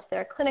come to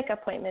their clinic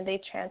appointment, they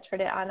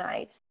transferred it on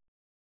ice.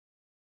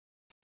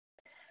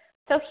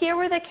 So here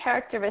were the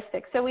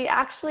characteristics. So we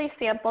actually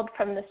sampled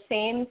from the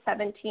same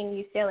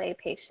 17 UCLA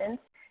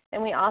patients,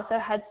 and we also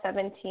had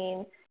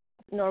 17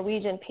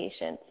 Norwegian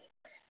patients.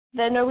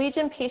 The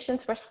Norwegian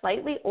patients were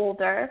slightly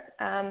older,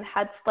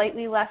 had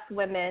slightly less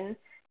women,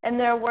 and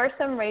there were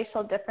some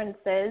racial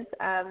differences.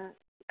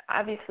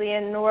 Obviously,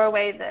 in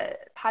Norway, the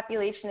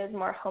population is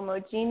more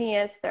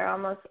homogeneous. They're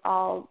almost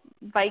all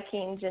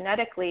Viking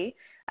genetically,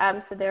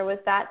 so there was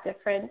that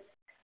difference.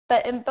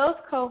 But in both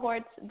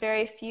cohorts,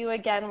 very few,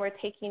 again, were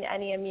taking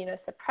any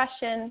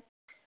immunosuppression.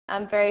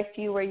 Very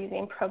few were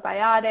using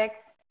probiotics.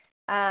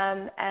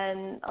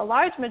 And a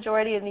large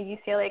majority in the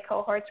UCLA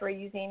cohorts were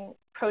using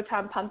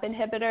proton pump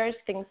inhibitors,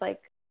 things like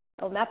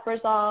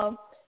omeprazole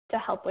to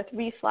help with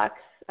reflux,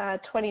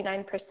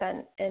 29%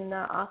 in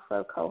the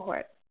Oslo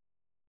cohort.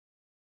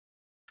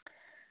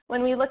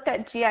 When we looked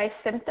at GI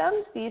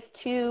symptoms, these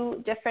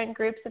two different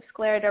groups of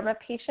scleroderma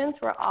patients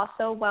were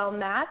also well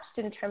matched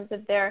in terms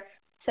of their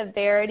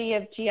severity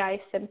of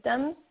GI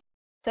symptoms.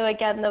 So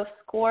again, those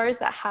scores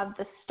that have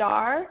the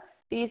star,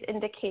 these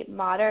indicate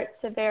moderate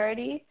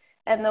severity,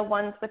 and the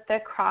ones with the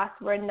cross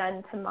were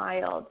none to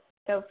mild.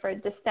 So for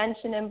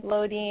distension and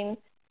bloating,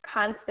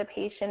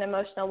 constipation,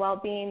 emotional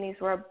well-being, these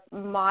were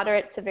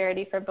moderate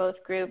severity for both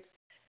groups,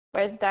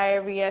 whereas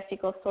diarrhea,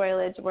 fecal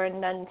soilage were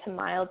none to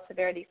mild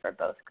severity for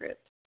both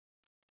groups.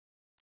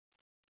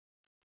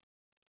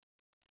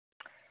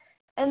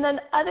 And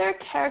then other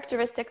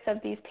characteristics of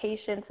these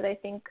patients that I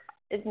think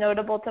is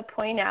notable to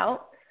point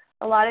out,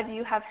 a lot of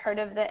you have heard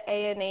of the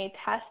ANA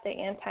test, the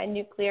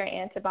anti-nuclear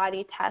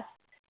antibody test.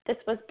 This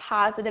was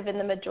positive in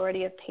the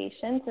majority of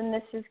patients, and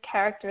this is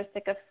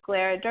characteristic of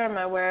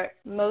scleroderma, where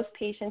most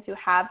patients who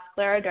have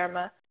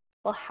scleroderma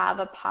will have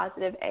a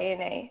positive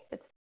ANA.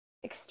 It's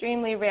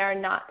extremely rare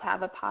not to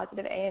have a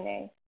positive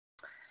ANA.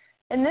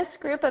 In this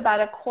group,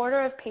 about a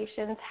quarter of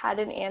patients had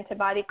an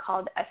antibody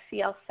called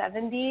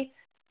SCL70,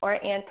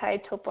 or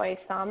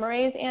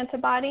anti-topoisomerase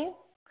antibody.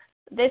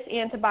 This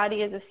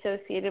antibody is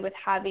associated with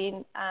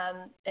having,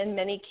 in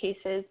many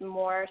cases,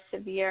 more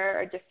severe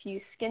or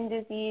diffuse skin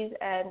disease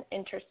and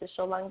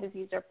interstitial lung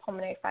disease or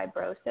pulmonary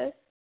fibrosis.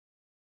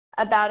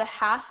 About a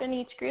half in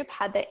each group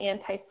had the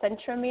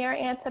anti-centromere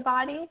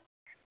antibody.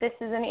 This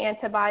is an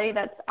antibody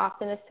that's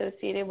often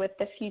associated with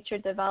the future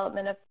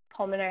development of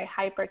pulmonary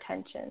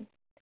hypertension.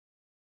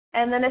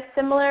 And then a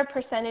similar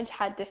percentage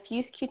had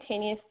diffuse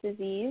cutaneous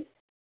disease.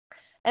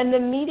 And the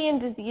median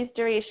disease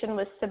duration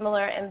was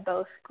similar in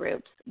both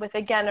groups, with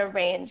again a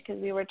range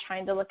because we were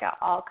trying to look at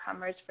all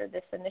comers for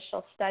this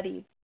initial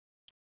study.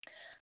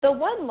 The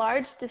one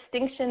large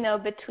distinction, though,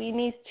 between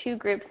these two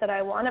groups that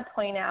I want to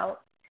point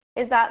out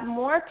is that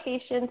more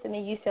patients in the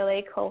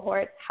UCLA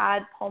cohort had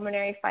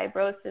pulmonary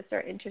fibrosis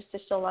or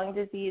interstitial lung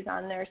disease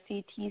on their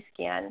CT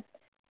scan.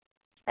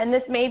 And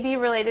this may be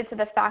related to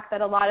the fact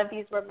that a lot of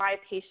these were my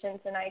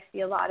patients, and I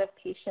see a lot of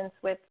patients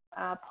with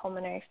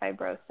pulmonary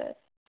fibrosis.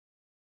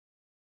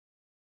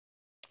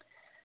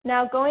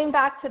 Now, going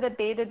back to the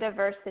beta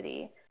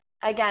diversity,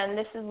 again,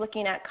 this is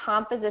looking at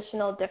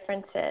compositional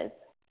differences.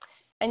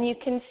 And you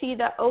can see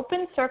the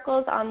open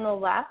circles on the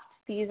left.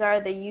 These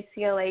are the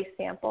UCLA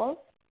samples.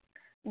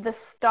 The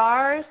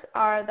stars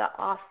are the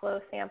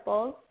Oslo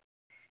samples.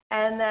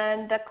 And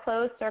then the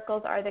closed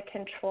circles are the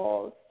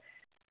controls.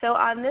 So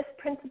on this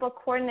principal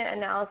coordinate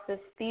analysis,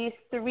 these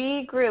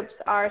three groups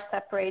are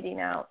separating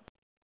out.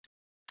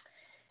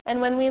 And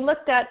when we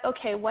looked at,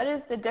 okay, what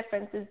is the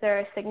difference? Is there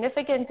a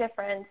significant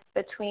difference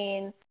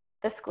between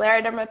the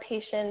scleroderma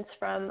patients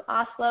from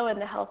Oslo and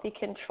the healthy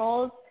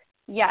controls?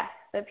 Yes,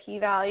 the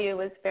p-value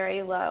was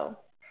very low.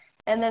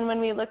 And then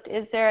when we looked,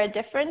 is there a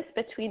difference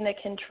between the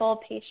control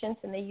patients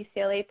and the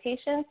UCLA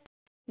patients?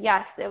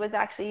 Yes, it was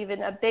actually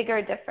even a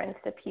bigger difference.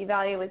 The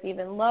p-value was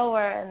even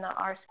lower and the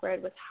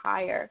r-squared was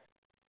higher.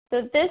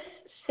 So this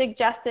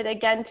suggested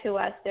again to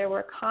us there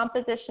were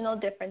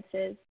compositional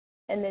differences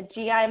in the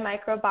GI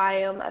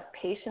microbiome of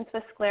patients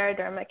with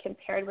scleroderma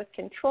compared with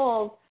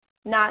controls,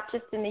 not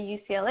just in the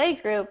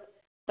UCLA group,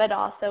 but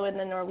also in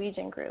the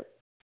Norwegian group.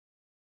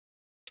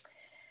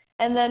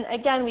 And then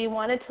again, we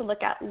wanted to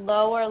look at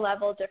lower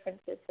level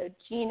differences, so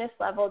genus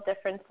level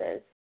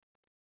differences.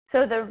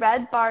 So the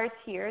red bars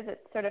here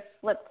that sort of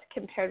flipped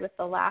compared with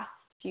the last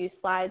few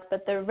slides,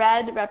 but the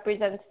red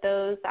represents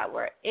those that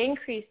were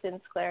increased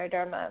in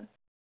scleroderma.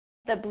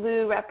 The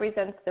blue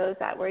represents those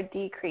that were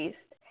decreased.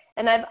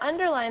 And I've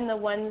underlined the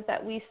ones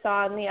that we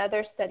saw in the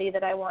other study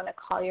that I want to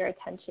call your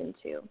attention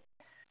to.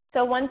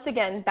 So once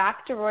again,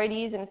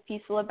 Bacteroides and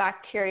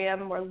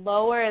Fusilibacterium were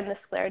lower in the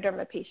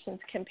scleroderma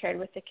patients compared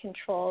with the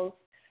controls,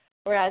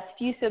 whereas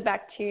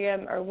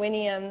Fusobacterium or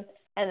Winium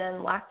and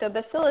then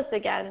Lactobacillus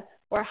again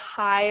were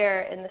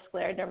higher in the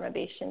scleroderma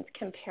patients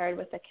compared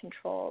with the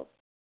controls.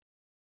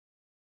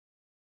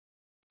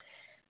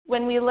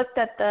 When we looked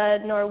at the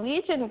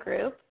Norwegian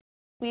group,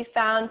 we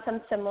found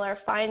some similar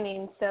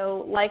findings.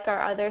 So like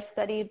our other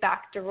study,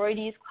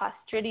 Bacteroides,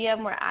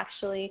 Clostridium were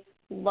actually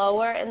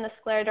lower in the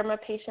scleroderma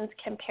patients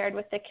compared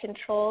with the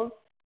controls,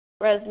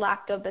 whereas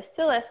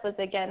Lactobacillus was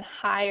again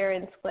higher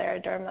in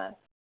scleroderma.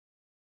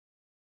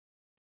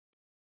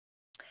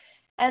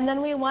 And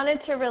then we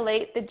wanted to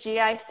relate the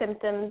GI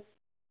symptoms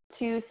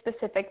to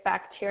specific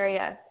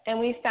bacteria. And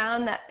we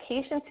found that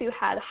patients who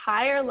had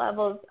higher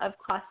levels of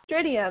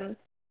Clostridium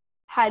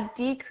had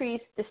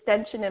decreased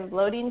distension and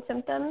bloating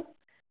symptoms,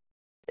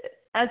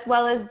 as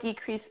well as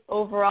decreased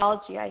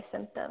overall GI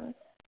symptoms.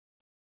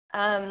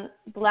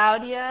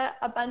 Glaudia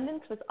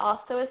abundance was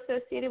also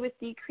associated with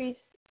decreased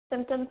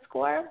symptom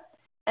score,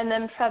 and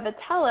then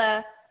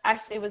Prevotella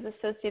actually was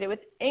associated with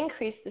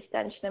increased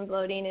distension and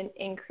bloating and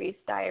increased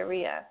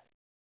diarrhea.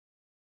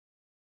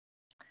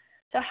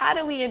 So how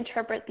do we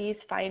interpret these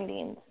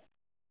findings?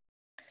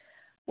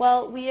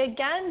 Well, we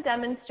again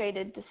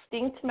demonstrated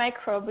distinct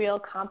microbial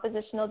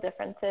compositional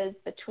differences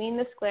between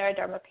the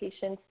scleroderma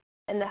patients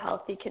and the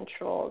healthy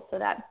controls, so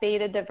that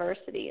beta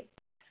diversity.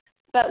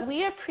 But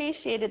we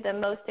appreciated the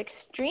most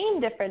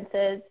extreme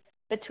differences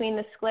between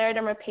the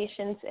scleroderma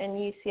patients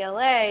in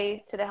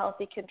UCLA to the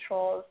healthy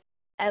controls,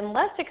 and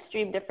less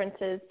extreme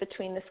differences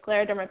between the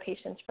scleroderma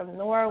patients from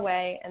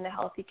Norway and the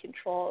healthy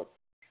controls.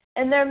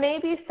 And there may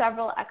be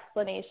several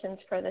explanations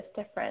for this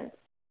difference.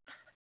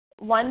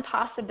 One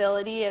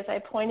possibility, as I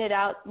pointed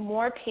out,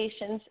 more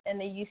patients in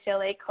the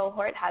UCLA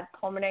cohort had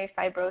pulmonary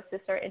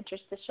fibrosis or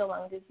interstitial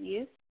lung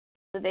disease,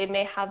 so they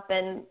may have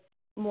been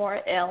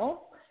more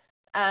ill.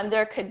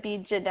 There could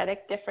be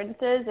genetic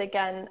differences.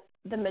 Again,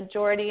 the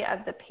majority of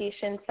the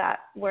patients that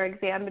were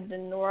examined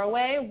in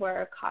Norway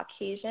were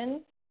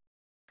Caucasian.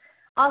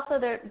 Also,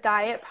 their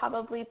diet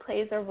probably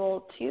plays a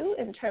role too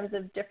in terms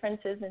of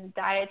differences in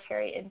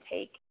dietary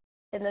intake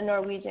in the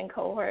Norwegian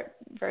cohort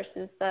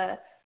versus the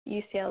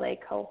UCLA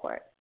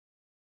cohort.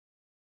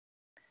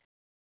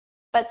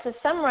 But to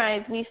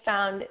summarize, we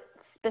found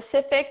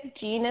specific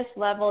genus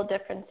level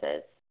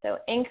differences. So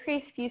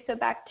increased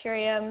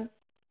Fusobacterium,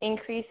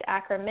 increased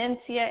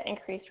Akkermansia,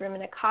 increased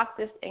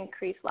Ruminococcus,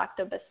 increased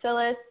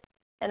Lactobacillus,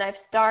 and I've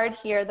starred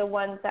here the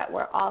ones that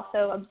were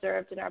also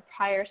observed in our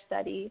prior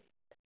study,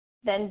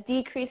 then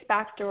decreased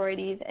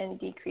Bacteroides and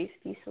decreased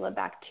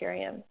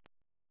Fusilibacterium.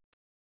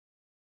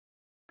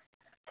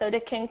 So to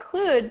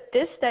conclude,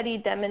 this study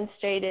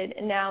demonstrated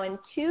now in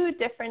 2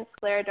 different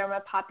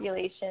scleroderma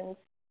populations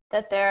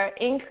that there are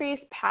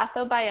increased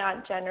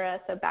pathobiont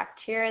genera, so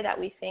bacteria that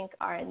we think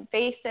are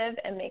invasive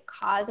and may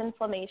cause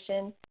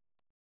inflammation,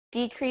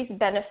 decreased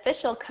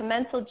beneficial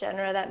commensal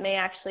genera that may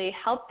actually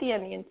help the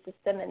immune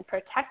system and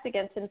protect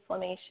against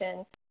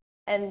inflammation,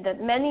 and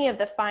that many of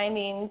the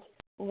findings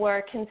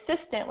were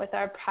consistent with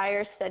our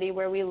prior study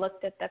where we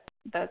looked at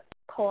the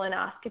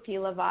colonoscopy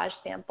lavage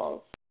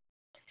samples.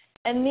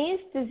 And these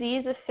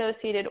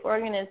disease-associated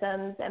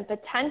organisms and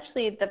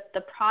potentially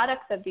the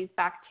products of these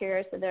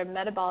bacteria, so their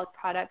metabolic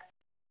products,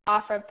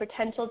 offer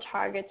potential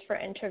targets for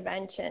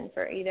intervention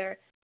for either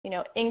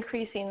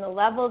increasing the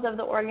levels of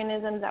the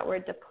organisms that were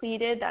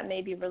depleted that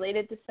may be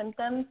related to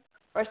symptoms,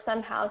 or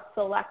somehow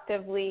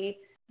selectively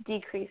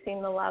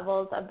decreasing the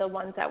levels of the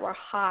ones that were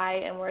high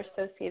and were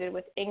associated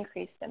with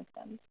increased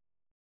symptoms.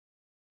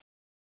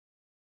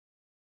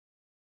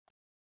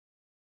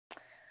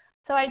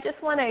 So I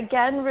just want to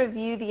again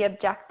review the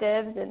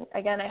objectives, and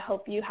again I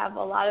hope you have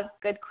a lot of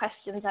good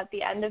questions at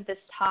the end of this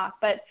talk,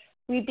 but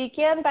we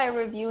began by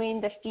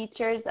reviewing the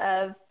features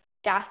of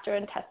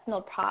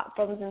gastrointestinal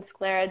problems in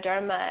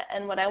scleroderma,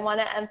 and what I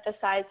want to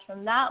emphasize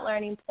from that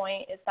learning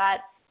point is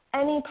that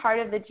any part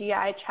of the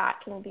GI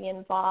tract can be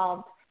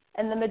involved,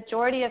 and the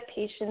majority of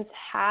patients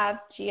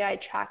have GI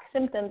tract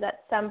symptoms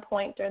at some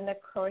point during the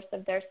course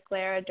of their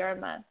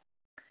scleroderma.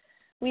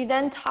 We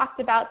then talked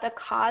about the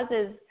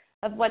causes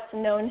of what's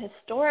known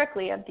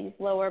historically of these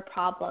lower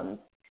problems,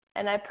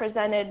 and I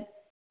presented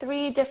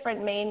 3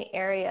 different main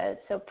areas,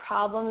 so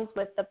problems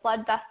with the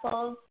blood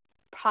vessels,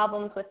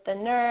 problems with the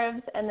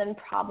nerves, and then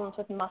problems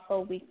with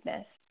muscle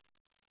weakness.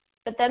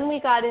 But then we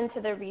got into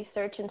the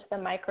research into the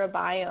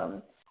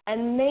microbiome,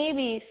 and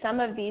maybe some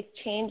of these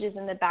changes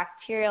in the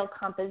bacterial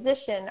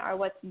composition are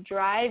what's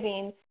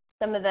driving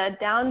some of the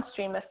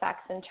downstream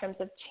effects in terms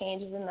of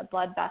changes in the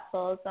blood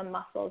vessels, the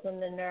muscles, and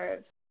the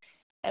nerves.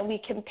 And we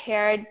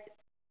compared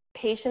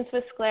patients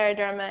with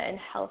scleroderma and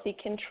healthy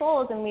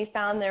controls, and we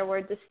found there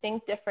were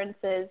distinct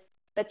differences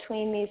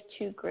between these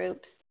 2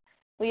 groups.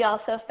 We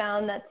also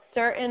found that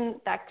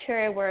certain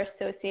bacteria were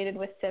associated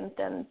with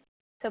symptoms.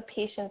 So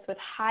patients with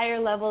higher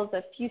levels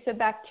of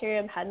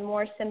Fusobacterium had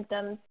more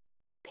symptoms.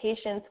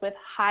 Patients with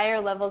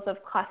higher levels of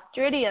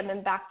Clostridium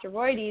and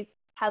Bacteroides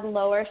had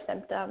lower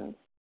symptoms.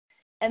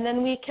 And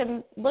then we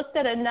looked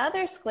at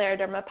another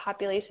scleroderma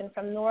population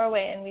from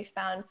Norway, and we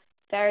found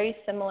very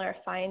similar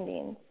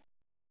findings.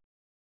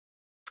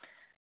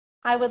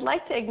 I would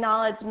like to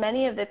acknowledge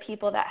many of the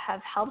people that have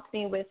helped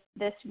me with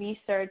this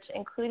research,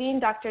 including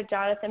Dr.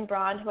 Jonathan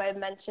Braun, who I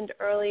mentioned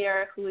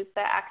earlier, who is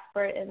the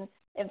expert in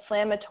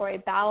inflammatory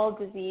bowel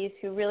disease,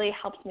 who really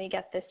helped me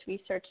get this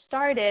research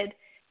started.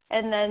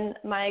 And then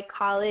my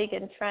colleague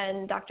and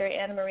friend, Dr.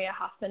 Anna Maria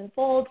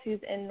Hoffman-Vold, who's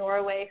in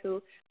Norway,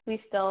 who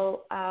we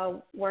still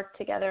work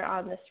together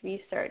on this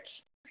research.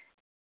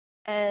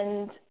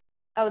 And,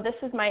 this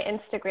is my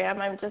Instagram.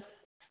 I'm just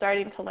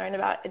starting to learn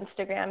about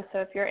Instagram, so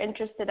if you're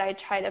interested, I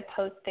try to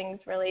post things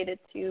related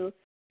to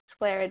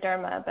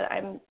scleroderma, but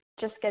I'm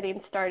just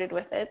getting started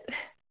with it.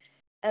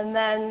 And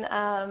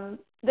then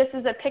this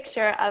is a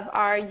picture of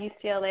our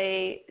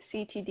UCLA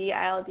CTD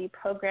ILD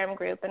program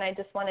group, and I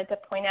just wanted to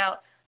point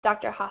out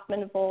Dr.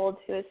 Hoffman-Vold,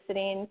 who is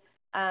sitting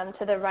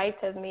to the right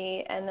of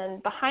me, and then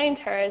behind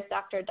her is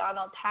Dr.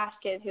 Donald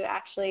Tashkin, who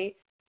actually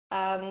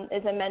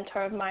is a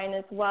mentor of mine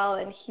as well,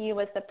 and he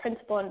was the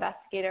principal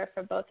investigator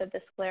for both of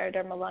the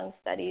scleroderma lung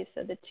studies,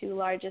 so the two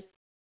largest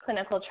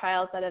clinical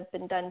trials that have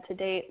been done to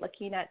date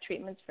looking at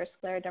treatments for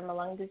scleroderma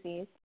lung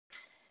disease.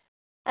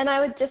 And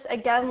I would just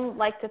again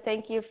like to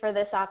thank you for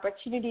this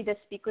opportunity to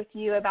speak with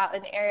you about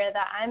an area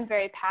that I'm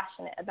very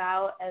passionate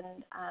about,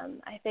 and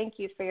I thank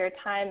you for your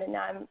time, and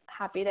now I'm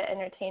happy to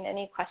entertain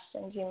any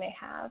questions you may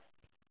have.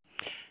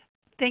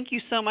 Thank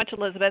you so much,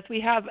 Elizabeth. We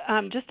have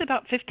just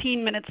about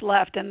 15 minutes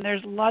left, and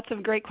there's lots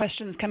of great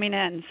questions coming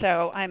in,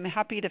 so I'm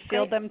happy to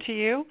field them to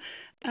you.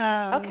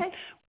 Okay.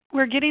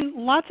 We're getting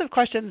lots of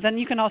questions, and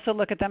you can also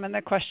look at them in the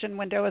question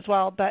window as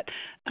well, but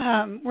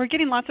we're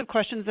getting lots of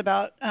questions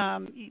about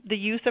the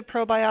use of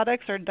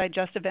probiotics or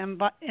digestive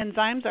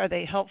enzymes. Are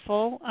they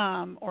helpful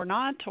or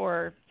not?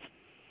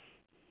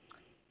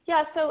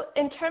 Yeah, so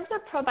in terms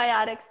of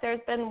probiotics, there's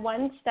been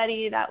one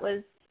study that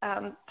was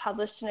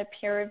published in a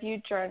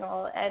peer-reviewed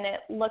journal, and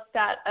it looked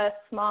at a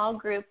small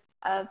group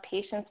of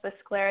patients with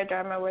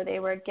scleroderma where they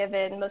were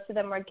given, most of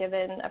them were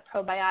given a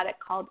probiotic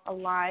called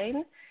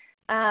Align.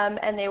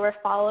 And they were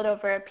followed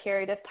over a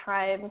period of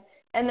time,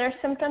 and their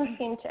symptoms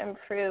seemed to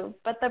improve.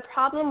 But the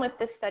problem with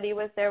this study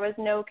was there was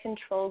no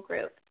control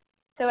group.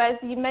 So as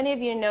many of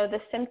you know,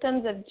 the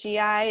symptoms of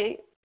GI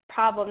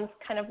problems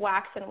kind of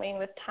wax and wane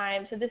with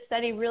time. So this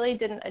study really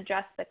didn't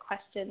address the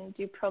question,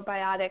 do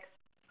probiotics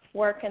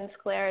work in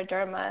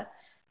scleroderma?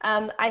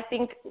 I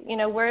think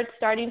we're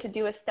starting to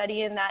do a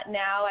study in that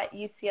now at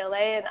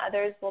UCLA, and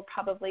others will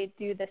probably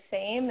do the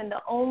same. And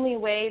the only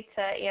way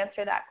to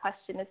answer that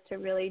question is to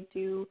really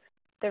do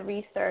the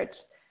research.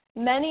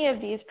 Many of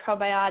these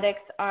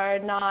probiotics are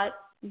not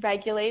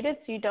regulated,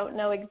 so you don't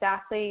know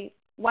exactly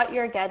what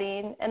you're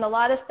getting. And a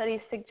lot of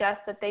studies suggest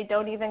that they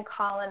don't even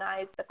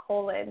colonize the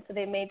colon, so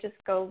they may just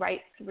go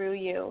right through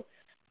you.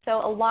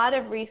 So a lot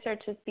of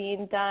research is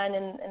being done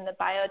in the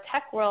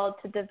biotech world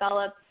to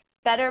develop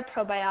better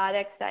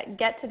probiotics that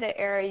get to the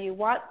area you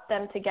want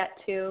them to get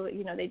to.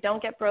 They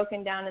don't get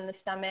broken down in the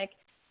stomach.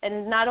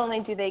 And not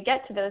only do they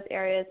get to those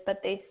areas,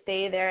 but they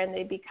stay there and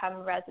they become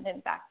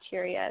resident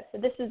bacteria. So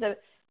this is a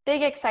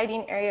big,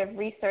 exciting area of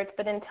research,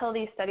 but until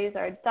these studies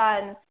are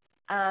done,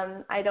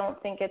 I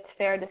don't think it's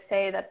fair to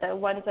say that the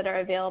ones that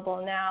are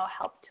available now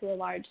help to a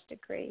large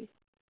degree.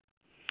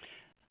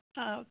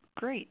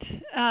 Great.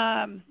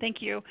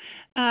 Thank you.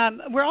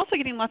 We're also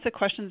getting lots of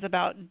questions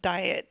about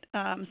diet,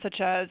 such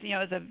as,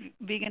 is a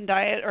vegan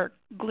diet or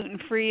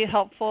gluten-free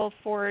helpful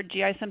for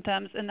GI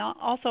symptoms? And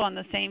also on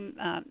the same,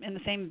 in the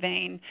same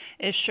vein,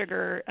 is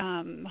sugar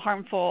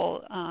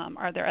harmful?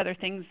 Are there other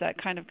things that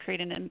kind of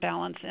create an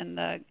imbalance in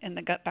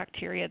the gut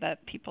bacteria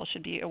that people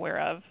should be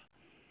aware of?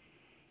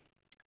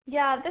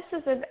 Yeah, this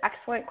is an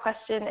excellent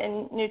question,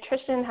 and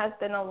nutrition has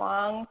been a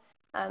long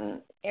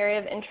area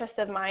of interest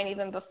of mine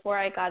even before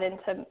I got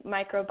into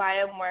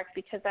microbiome work,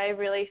 because I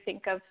really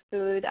think of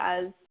food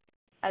as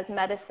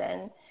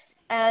medicine.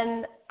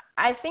 And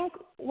I think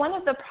one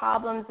of the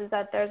problems is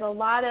that there's a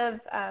lot of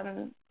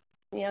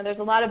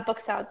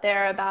books out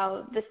there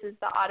about this is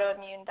the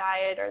autoimmune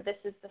diet, or this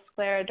is the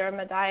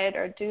scleroderma diet,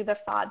 or do the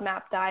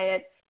FODMAP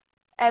diet.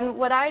 And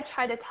what I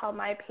try to tell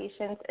my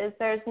patients is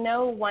there's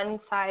no one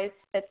size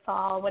fits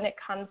all when it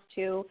comes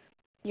to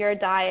your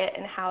diet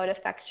and how it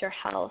affects your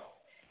health.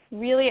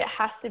 Really, it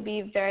has to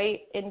be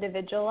very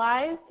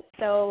individualized.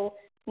 So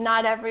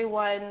not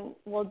everyone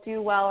will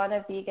do well on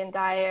a vegan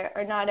diet,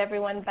 or not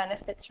everyone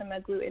benefits from a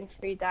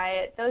gluten-free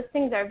diet. Those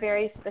things are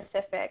very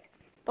specific.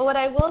 But what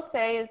I will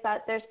say is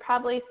that there's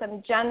probably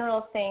some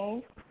general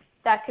things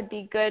that could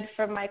be good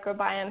for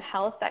microbiome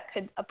health that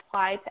could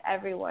apply to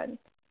everyone.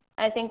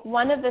 I think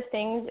one of the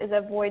things is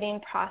avoiding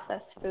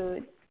processed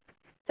foods.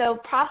 So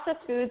processed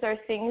foods are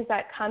things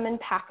that come in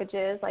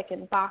packages, like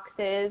in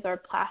boxes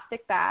or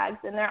plastic bags,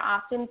 and they're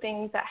often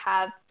things that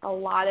have a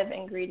lot of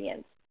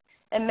ingredients.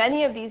 And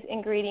many of these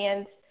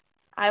ingredients,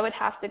 I would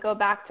have to go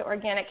back to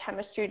organic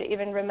chemistry to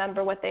even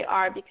remember what they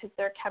are, because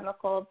they're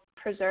chemical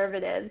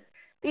preservatives.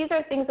 These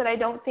are things that I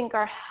don't think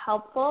are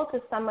helpful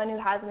to someone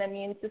who has an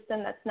immune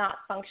system that's not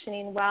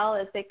functioning well,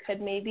 as they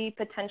could maybe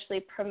potentially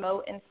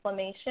promote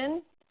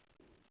inflammation.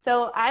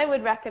 So I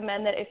would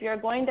recommend that if you're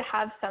going to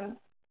have some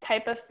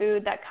type of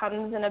food that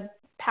comes in a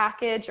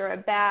package or a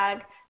bag,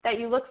 that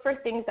you look for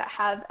things that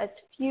have as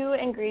few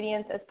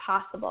ingredients as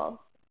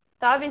possible.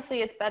 So obviously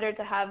it's better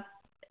to have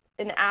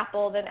an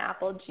apple than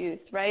apple juice,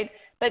 right?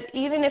 But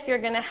even if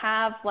you're going to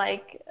have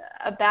like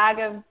a bag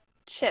of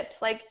chips,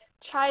 like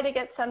try to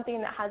get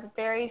something that has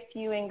very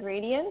few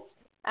ingredients,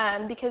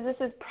 because this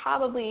is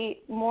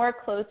probably more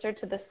closer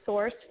to the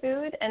source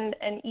food and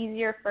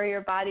easier for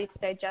your body to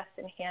digest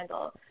and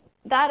handle.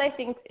 That, I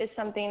think, is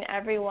something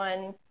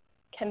everyone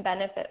can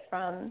benefit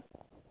from.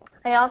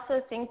 I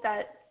also think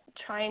that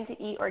trying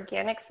to eat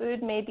organic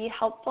food may be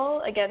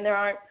helpful. Again, there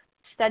aren't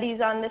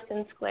studies on this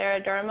in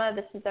scleroderma.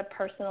 This is a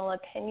personal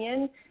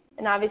opinion.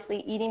 And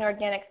obviously, eating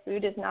organic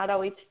food is not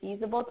always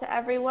feasible to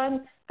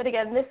everyone. But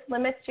again, this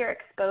limits your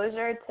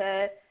exposure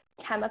to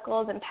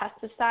chemicals and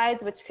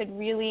pesticides, which could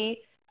really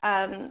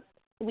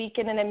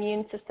weaken an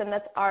immune system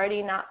that's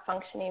already not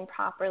functioning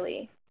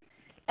properly.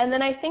 And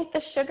then I think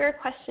the sugar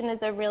question is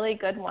a really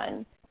good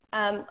one.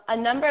 A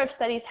number of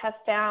studies have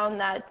found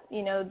that,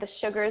 the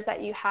sugars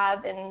that you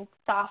have in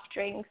soft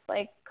drinks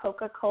like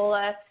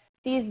Coca-Cola,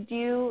 these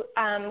do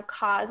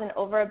cause an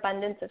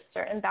overabundance of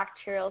certain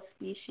bacterial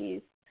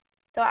species.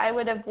 So I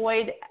would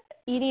avoid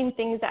eating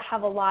things that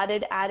have a lot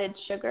of added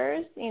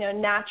sugars.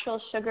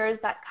 Natural sugars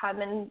that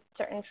come in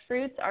certain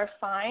fruits are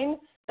fine,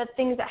 but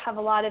things that have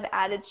a lot of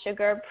added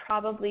sugar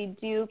probably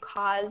do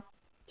cause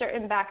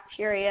certain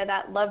bacteria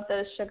that love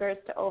those sugars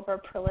to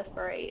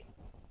overproliferate.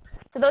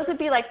 So those would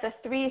be like the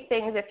three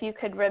things, if you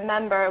could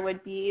remember,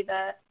 would be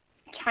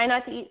try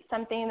not to eat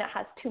something that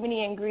has too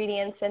many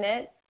ingredients in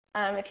it.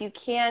 If you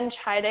can,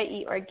 try to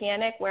eat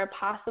organic where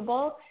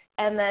possible,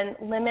 and then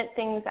limit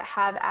things that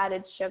have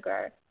added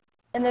sugar.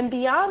 And then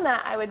beyond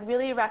that, I would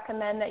really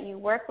recommend that you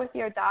work with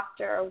your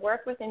doctor or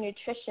work with a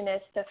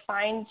nutritionist to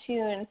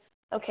fine-tune,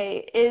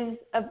 okay, is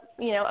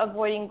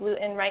avoiding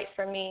gluten right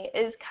for me?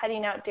 Is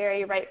cutting out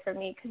dairy right for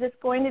me? Because it's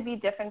going to be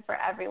different for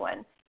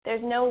everyone.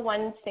 There's no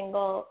one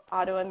single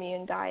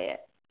autoimmune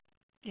diet.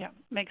 Yeah,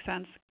 makes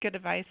sense. Good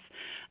advice.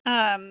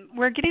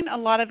 We're getting a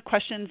lot of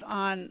questions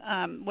on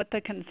what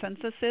the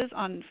consensus is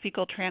on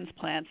fecal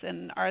transplants,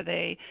 and are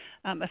they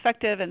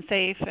effective and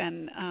safe,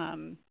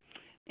 and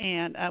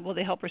will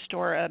they help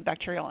restore a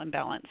bacterial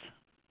imbalance?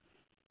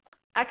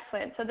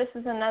 Excellent. So this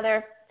is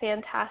another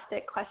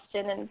fantastic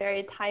question and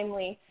very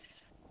timely.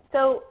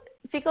 So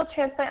fecal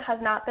transplant has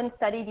not been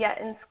studied yet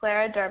in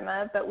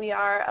scleroderma, but we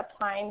are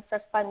applying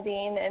for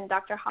funding, and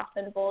Dr.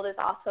 Hoffman-Vold is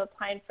also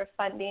applying for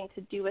funding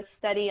to do a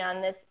study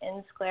on this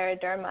in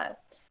scleroderma.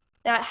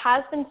 Now, it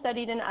has been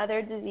studied in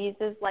other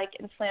diseases like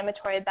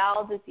inflammatory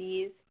bowel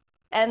disease,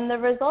 and the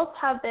results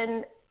have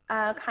been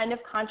kind of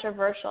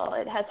controversial.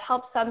 It has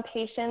helped some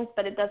patients,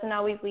 but it doesn't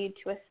always lead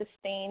to a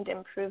sustained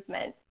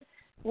improvement.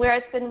 Where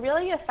it's been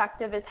really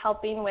effective is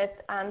helping with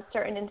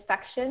certain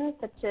infections,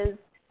 such as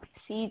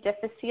C.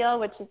 difficile,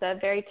 which is a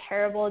very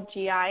terrible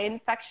GI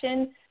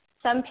infection.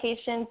 Some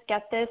patients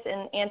get this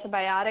and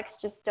antibiotics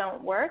just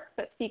don't work,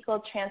 but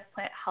fecal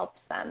transplant helps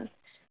them.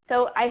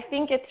 So I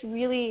think it's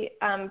really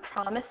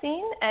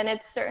promising, and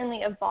it's certainly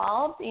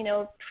evolved.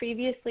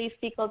 Previously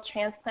fecal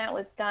transplant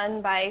was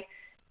done by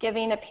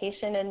giving a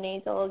patient a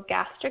nasal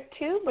gastric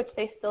tube, which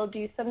they still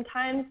do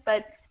sometimes,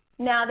 but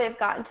now they've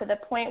gotten to the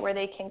point where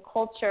they can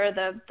culture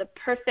the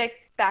perfect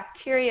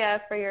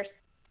bacteria for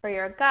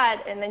your gut,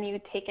 and then you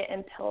take it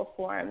in pill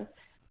form.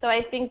 So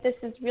I think this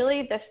is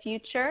really the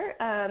future,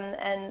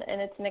 and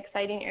it's an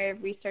exciting area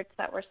of research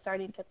that we're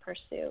starting to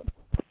pursue.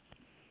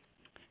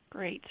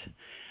 Great.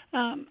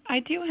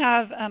 I do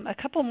have a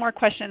couple more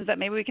questions that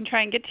maybe we can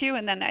try and get to,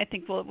 and then I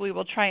think we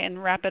will try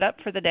and wrap it up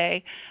for the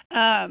day.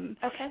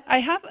 Okay. I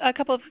have a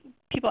couple of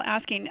people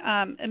asking,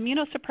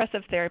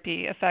 immunosuppressive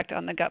therapy effect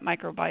on the gut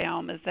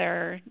microbiome. Is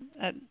there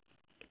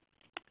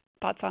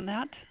thoughts on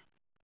that?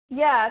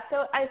 Yeah,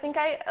 so I think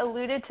I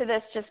alluded to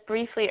this just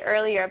briefly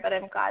earlier, but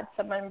I'm glad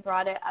someone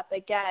brought it up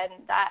again,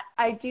 that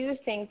I do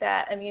think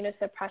that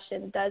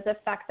immunosuppression does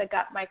affect the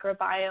gut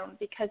microbiome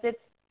because it's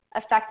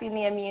affecting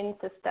the immune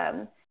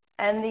system.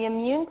 And the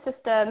immune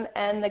system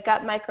and the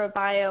gut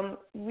microbiome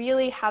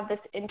really have this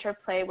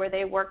interplay where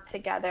they work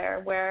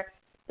together, where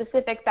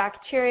specific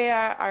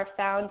bacteria are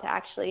found to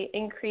actually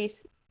increase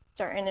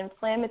certain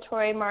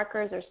inflammatory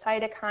markers or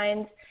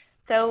cytokines.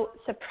 So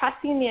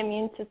suppressing the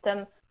immune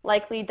system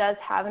likely does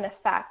have an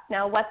effect.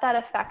 Now, what that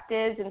effect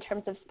is in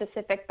terms of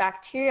specific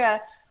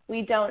bacteria,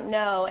 we don't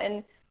know.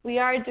 And we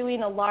are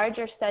doing a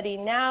larger study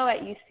now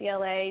at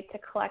UCLA to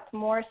collect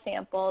more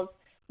samples.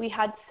 We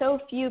had so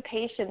few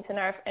patients in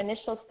our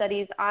initial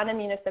studies on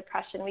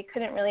immunosuppression, we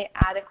couldn't really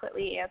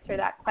adequately answer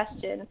that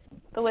question.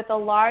 But with a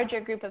larger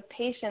group of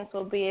patients,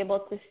 we'll be able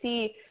to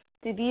see,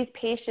 do these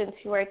patients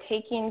who are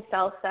taking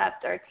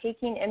CellCept or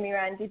taking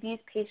Imuran, do these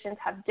patients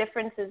have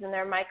differences in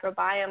their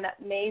microbiome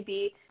that may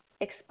be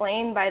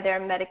explained by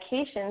their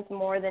medications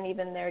more than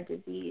even their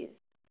disease?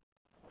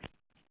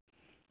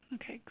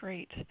 Okay,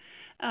 great.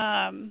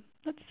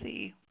 Let's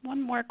see, one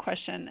more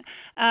question.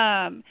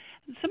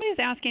 Somebody's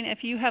asking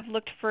if you have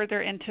looked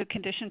further into a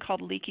condition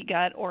called leaky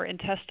gut or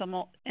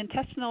intestinal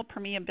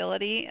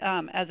permeability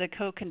as a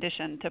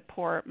co-condition to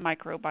poor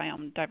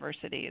microbiome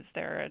diversity. Is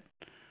there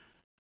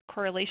a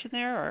correlation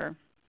there, or?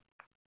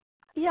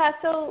 Yeah,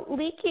 so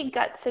leaky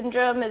gut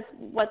syndrome is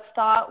what's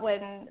thought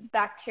when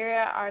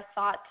bacteria are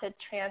thought to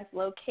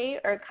translocate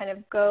or kind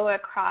of go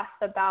across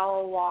the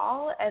bowel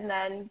wall and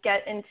then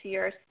get into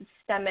your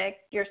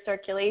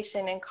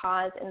circulation and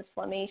cause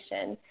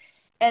inflammation.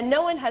 And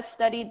no one has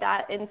studied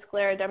that in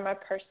scleroderma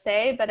per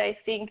se, but I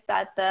think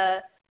that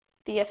the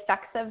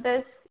effects of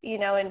this,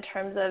 in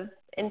terms of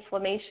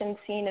inflammation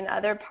seen in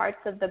other parts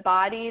of the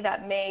body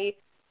that may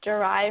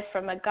derived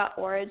from a gut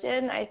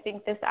origin, I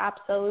think this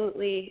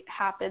absolutely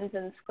happens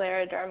in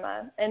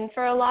scleroderma. And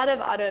for a lot of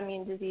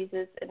autoimmune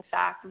diseases, in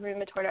fact,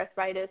 rheumatoid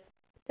arthritis,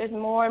 there's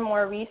more and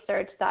more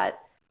research that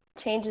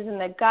changes in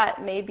the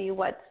gut may be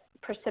what's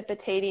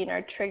precipitating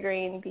or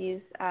triggering these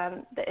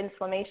the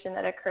inflammation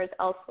that occurs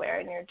elsewhere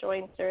in your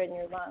joints or in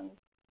your lungs.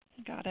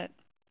 Got it.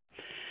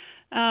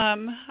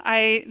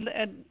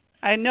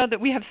 I know that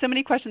we have so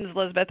many questions,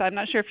 Elizabeth. I'm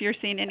not sure if you're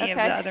seeing any of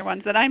the other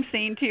ones that I'm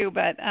seeing too,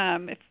 but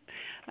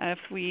if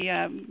we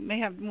may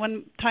have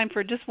time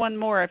for just one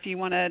more if you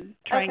want to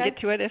try and get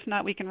to it. If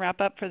not, we can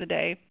wrap up for the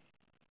day.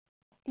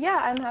 Yeah,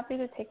 I'm happy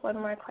to take one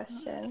more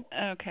question.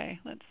 Okay,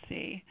 let's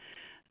see.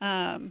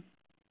 A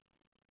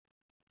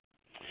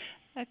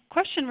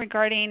question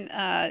regarding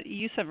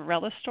use of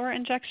Relistor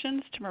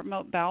injections to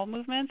promote bowel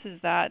movements. Is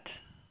that,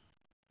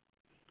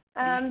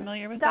 are you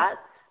familiar with that?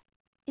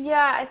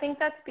 Yeah, I think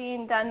that's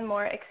being done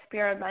more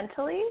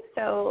experimentally.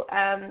 So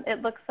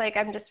it looks like,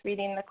 I'm just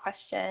reading the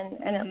question,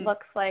 and it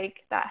looks like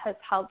that has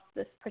helped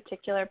this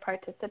particular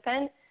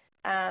participant.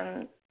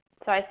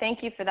 So I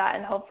thank you for that,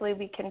 and hopefully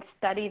we can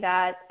study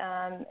that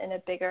in a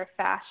bigger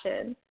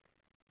fashion.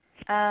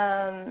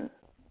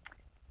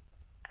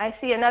 I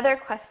see another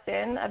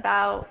question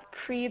about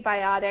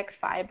prebiotic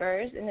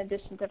fibers in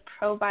addition to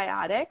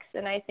probiotics,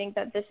 and I think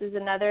that this is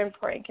another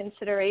important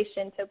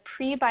consideration. So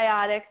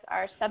prebiotics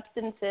are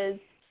substances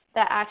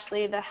that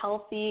actually the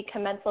healthy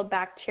commensal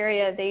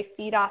bacteria, they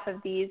feed off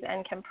of these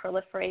and can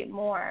proliferate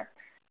more.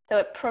 So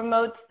it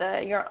promotes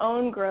your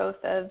own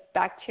growth of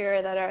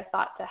bacteria that are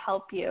thought to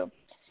help you.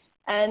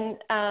 And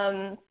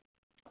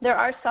there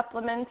are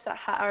supplements that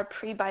are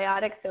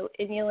prebiotic, so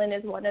inulin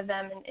is one of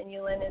them, and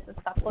inulin is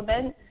a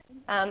supplement.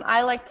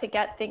 I like to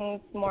get things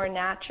more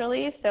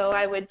naturally, so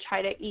I would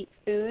try to eat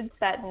foods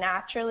that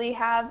naturally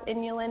have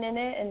inulin in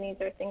it, and these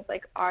are things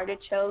like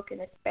artichoke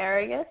and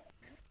asparagus.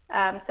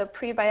 So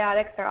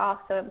prebiotics are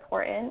also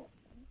important.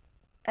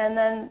 And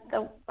then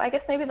I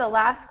guess maybe the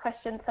last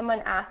question someone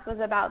asked was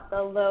about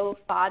the low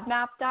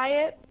FODMAP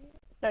diet.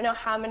 I don't know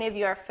how many of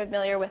you are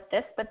familiar with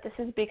this, but this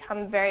has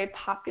become very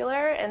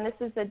popular, and this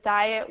is a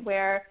diet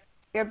where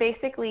you're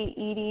basically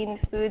eating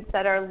foods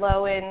that are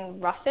low in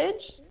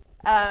roughage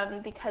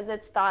because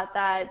it's thought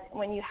that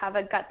when you have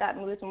a gut that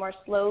moves more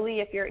slowly,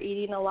 if you're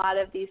eating a lot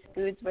of these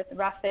foods with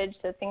roughage,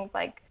 so things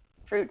like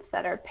fruits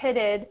that are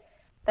pitted,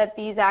 that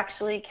these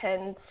actually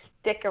can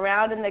stick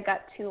around in the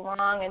gut too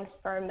long and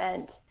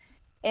ferment.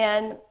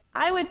 And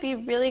I would be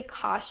really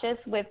cautious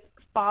with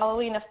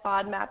following a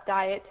FODMAP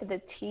diet to the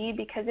T,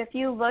 because if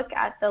you look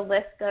at the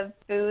list of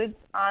foods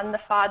on the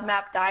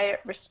FODMAP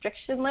diet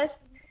restriction list,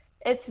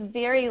 it's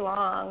very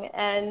long,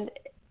 and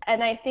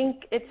I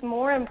think it's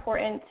more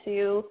important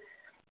to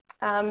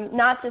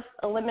not just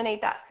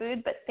eliminate that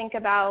food, but think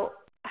about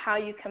how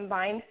you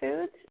combine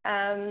foods.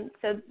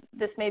 So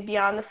this may be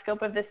beyond the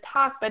scope of this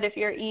talk, but if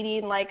you're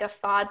eating like a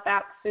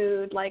FODMAP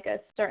food, like a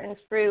certain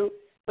fruit,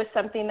 with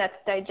something that's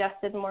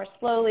digested more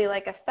slowly,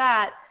 like a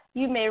fat,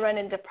 you may run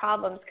into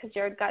problems because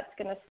your gut's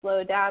going to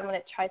slow down when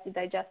it tries to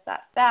digest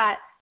that fat,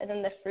 and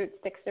then the fruit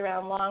sticks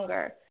around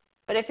longer.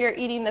 But if you're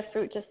eating the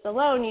fruit just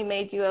alone, you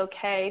may do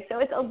okay. So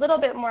it's a little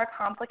bit more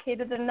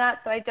complicated than that,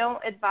 so I don't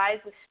advise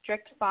a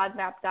strict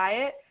FODMAP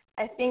diet.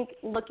 I think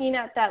looking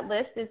at that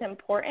list is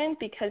important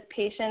because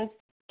patients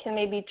can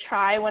maybe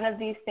try one of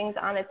these things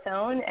on its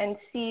own and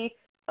see,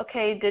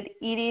 okay, did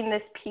eating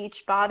this peach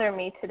bother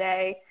me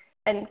today?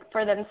 And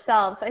for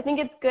themselves. I think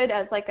it's good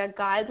as like a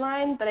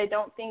guideline, but I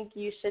don't think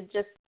you should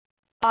just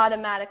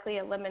automatically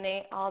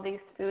eliminate all these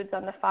foods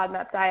on the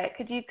FODMAP diet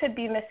because you could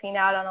be missing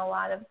out on a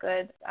lot of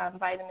good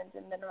vitamins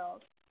and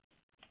minerals.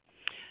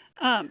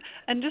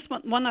 And just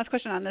one last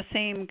question on the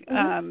same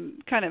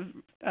kind of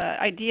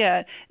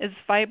idea. Is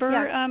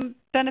fiber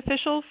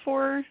beneficial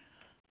for?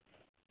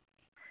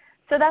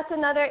 So that's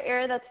another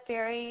area that's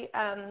very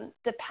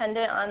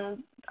dependent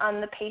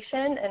on the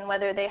patient and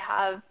whether they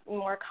have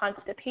more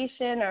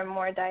constipation or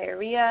more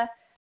diarrhea,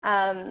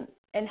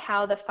 and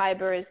how the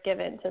fiber is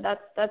given. So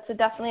that's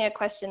definitely a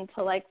question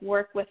to like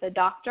work with a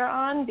doctor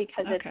on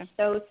because it's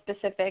so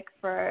specific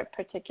for a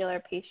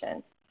particular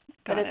patient.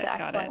 But it's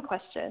an excellent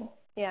question.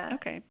 Yeah.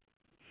 Okay.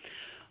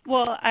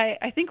 Well,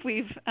 I think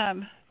we've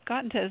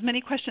gotten to as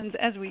many questions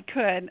as we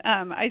could.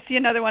 I see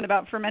another one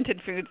about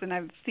fermented foods, and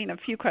I've seen a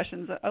few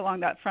questions along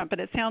that front, but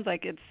it sounds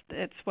like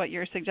it's what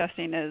you're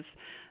suggesting is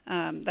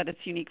that it's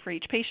unique for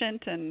each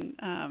patient,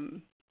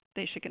 and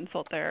they should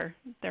consult their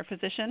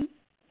physician.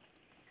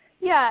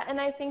 Yeah, and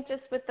I think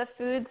just with the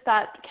foods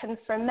that can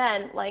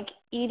ferment, like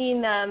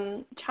eating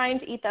them, trying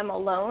to eat them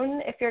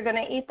alone if you're going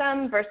to eat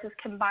them versus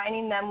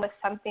combining them with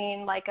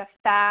something like a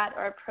fat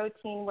or a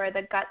protein where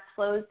the gut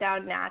slows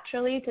down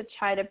naturally to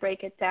try to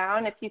break it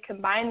down. If you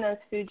combine those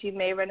foods, you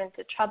may run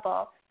into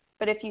trouble.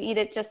 But if you eat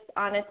it just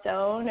on its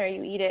own, or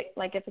you eat it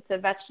like if it's a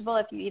vegetable,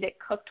 if you eat it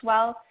cooked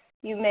well,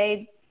 you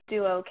may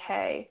do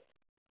okay.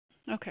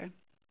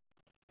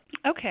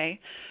 Okay.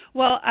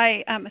 Well,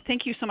 I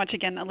thank you so much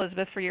again,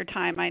 Elizabeth, for your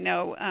time. I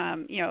know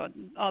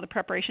all the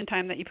preparation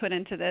time that you put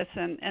into this,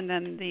 and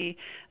then the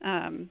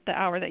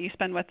hour that you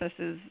spend with us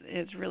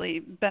is really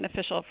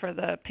beneficial for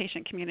the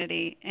patient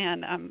community.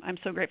 And I'm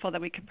so grateful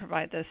that we could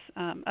provide this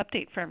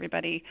update for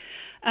everybody.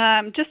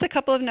 Just a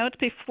couple of notes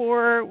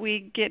before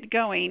we get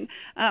going.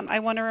 I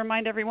want to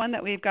remind everyone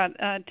that we've got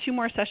 2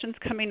 more sessions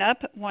coming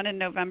up. One in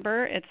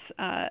November. It's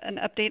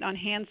an update on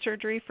hand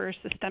surgery for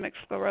systemic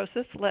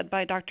sclerosis, led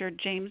by Dr.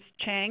 James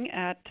Chang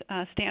at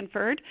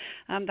Stanford.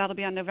 That'll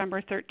be on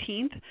November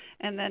 13th.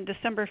 And then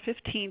December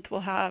 15th,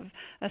 we'll have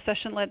a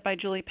session led by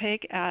Julie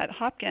Paik at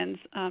Hopkins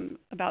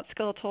about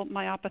skeletal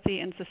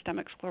myopathy and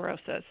systemic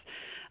sclerosis.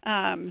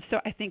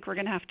 So I think we're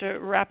going to have to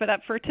wrap it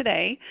up for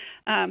today.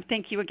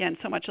 Thank you again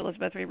so much,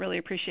 Elizabeth. We really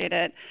appreciate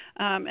it.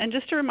 And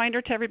just a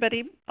reminder to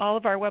everybody, all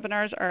of our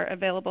webinars are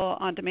available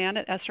on demand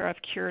at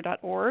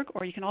srfcure.org,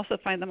 or you can also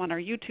find them on our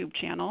YouTube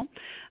channel.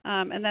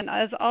 And then,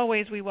 as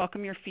always, we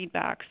welcome your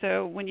feedback.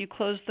 So when you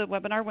close the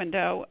webinar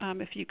window,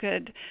 if you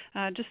could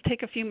just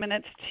take a few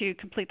minutes to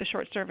complete the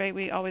short survey,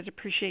 we always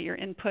appreciate your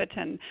input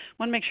and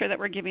want to make sure that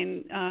we're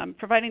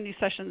providing these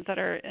sessions that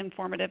are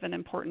informative and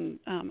important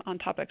on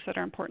topics that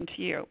are important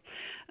to you.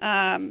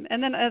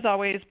 And then, as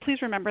always,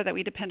 please remember that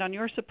we depend on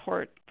your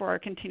support for our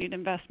continued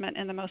investment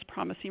in the most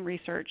promising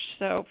research.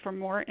 So for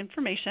more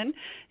information,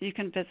 you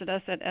can visit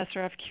us at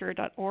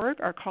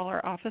srfcure.org or call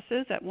our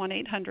offices at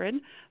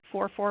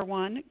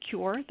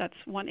 1-800-441-CURE. That's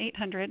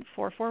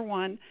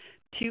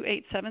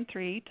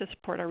 1-800-441-2873 to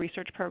support our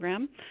research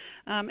program.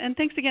 And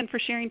thanks again for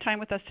sharing time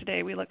with us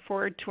today. We look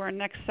forward to our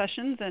next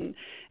sessions. And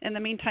in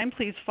the meantime,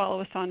 please follow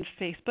us on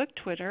Facebook,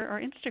 Twitter,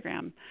 or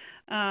Instagram.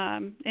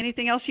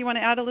 Anything else you want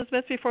to add,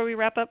 Elizabeth, before we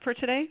wrap up for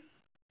today?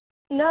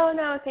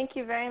 No, thank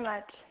you very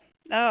much.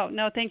 Oh,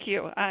 no, thank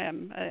you.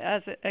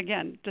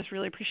 Again, just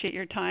really appreciate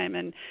your time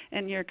and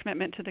your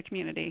commitment to the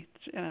community.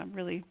 It's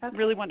really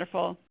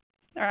wonderful.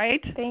 All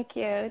right? Thank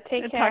you.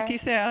 Take care. Talk to you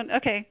soon.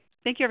 Okay.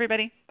 Thank you,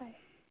 everybody. Bye.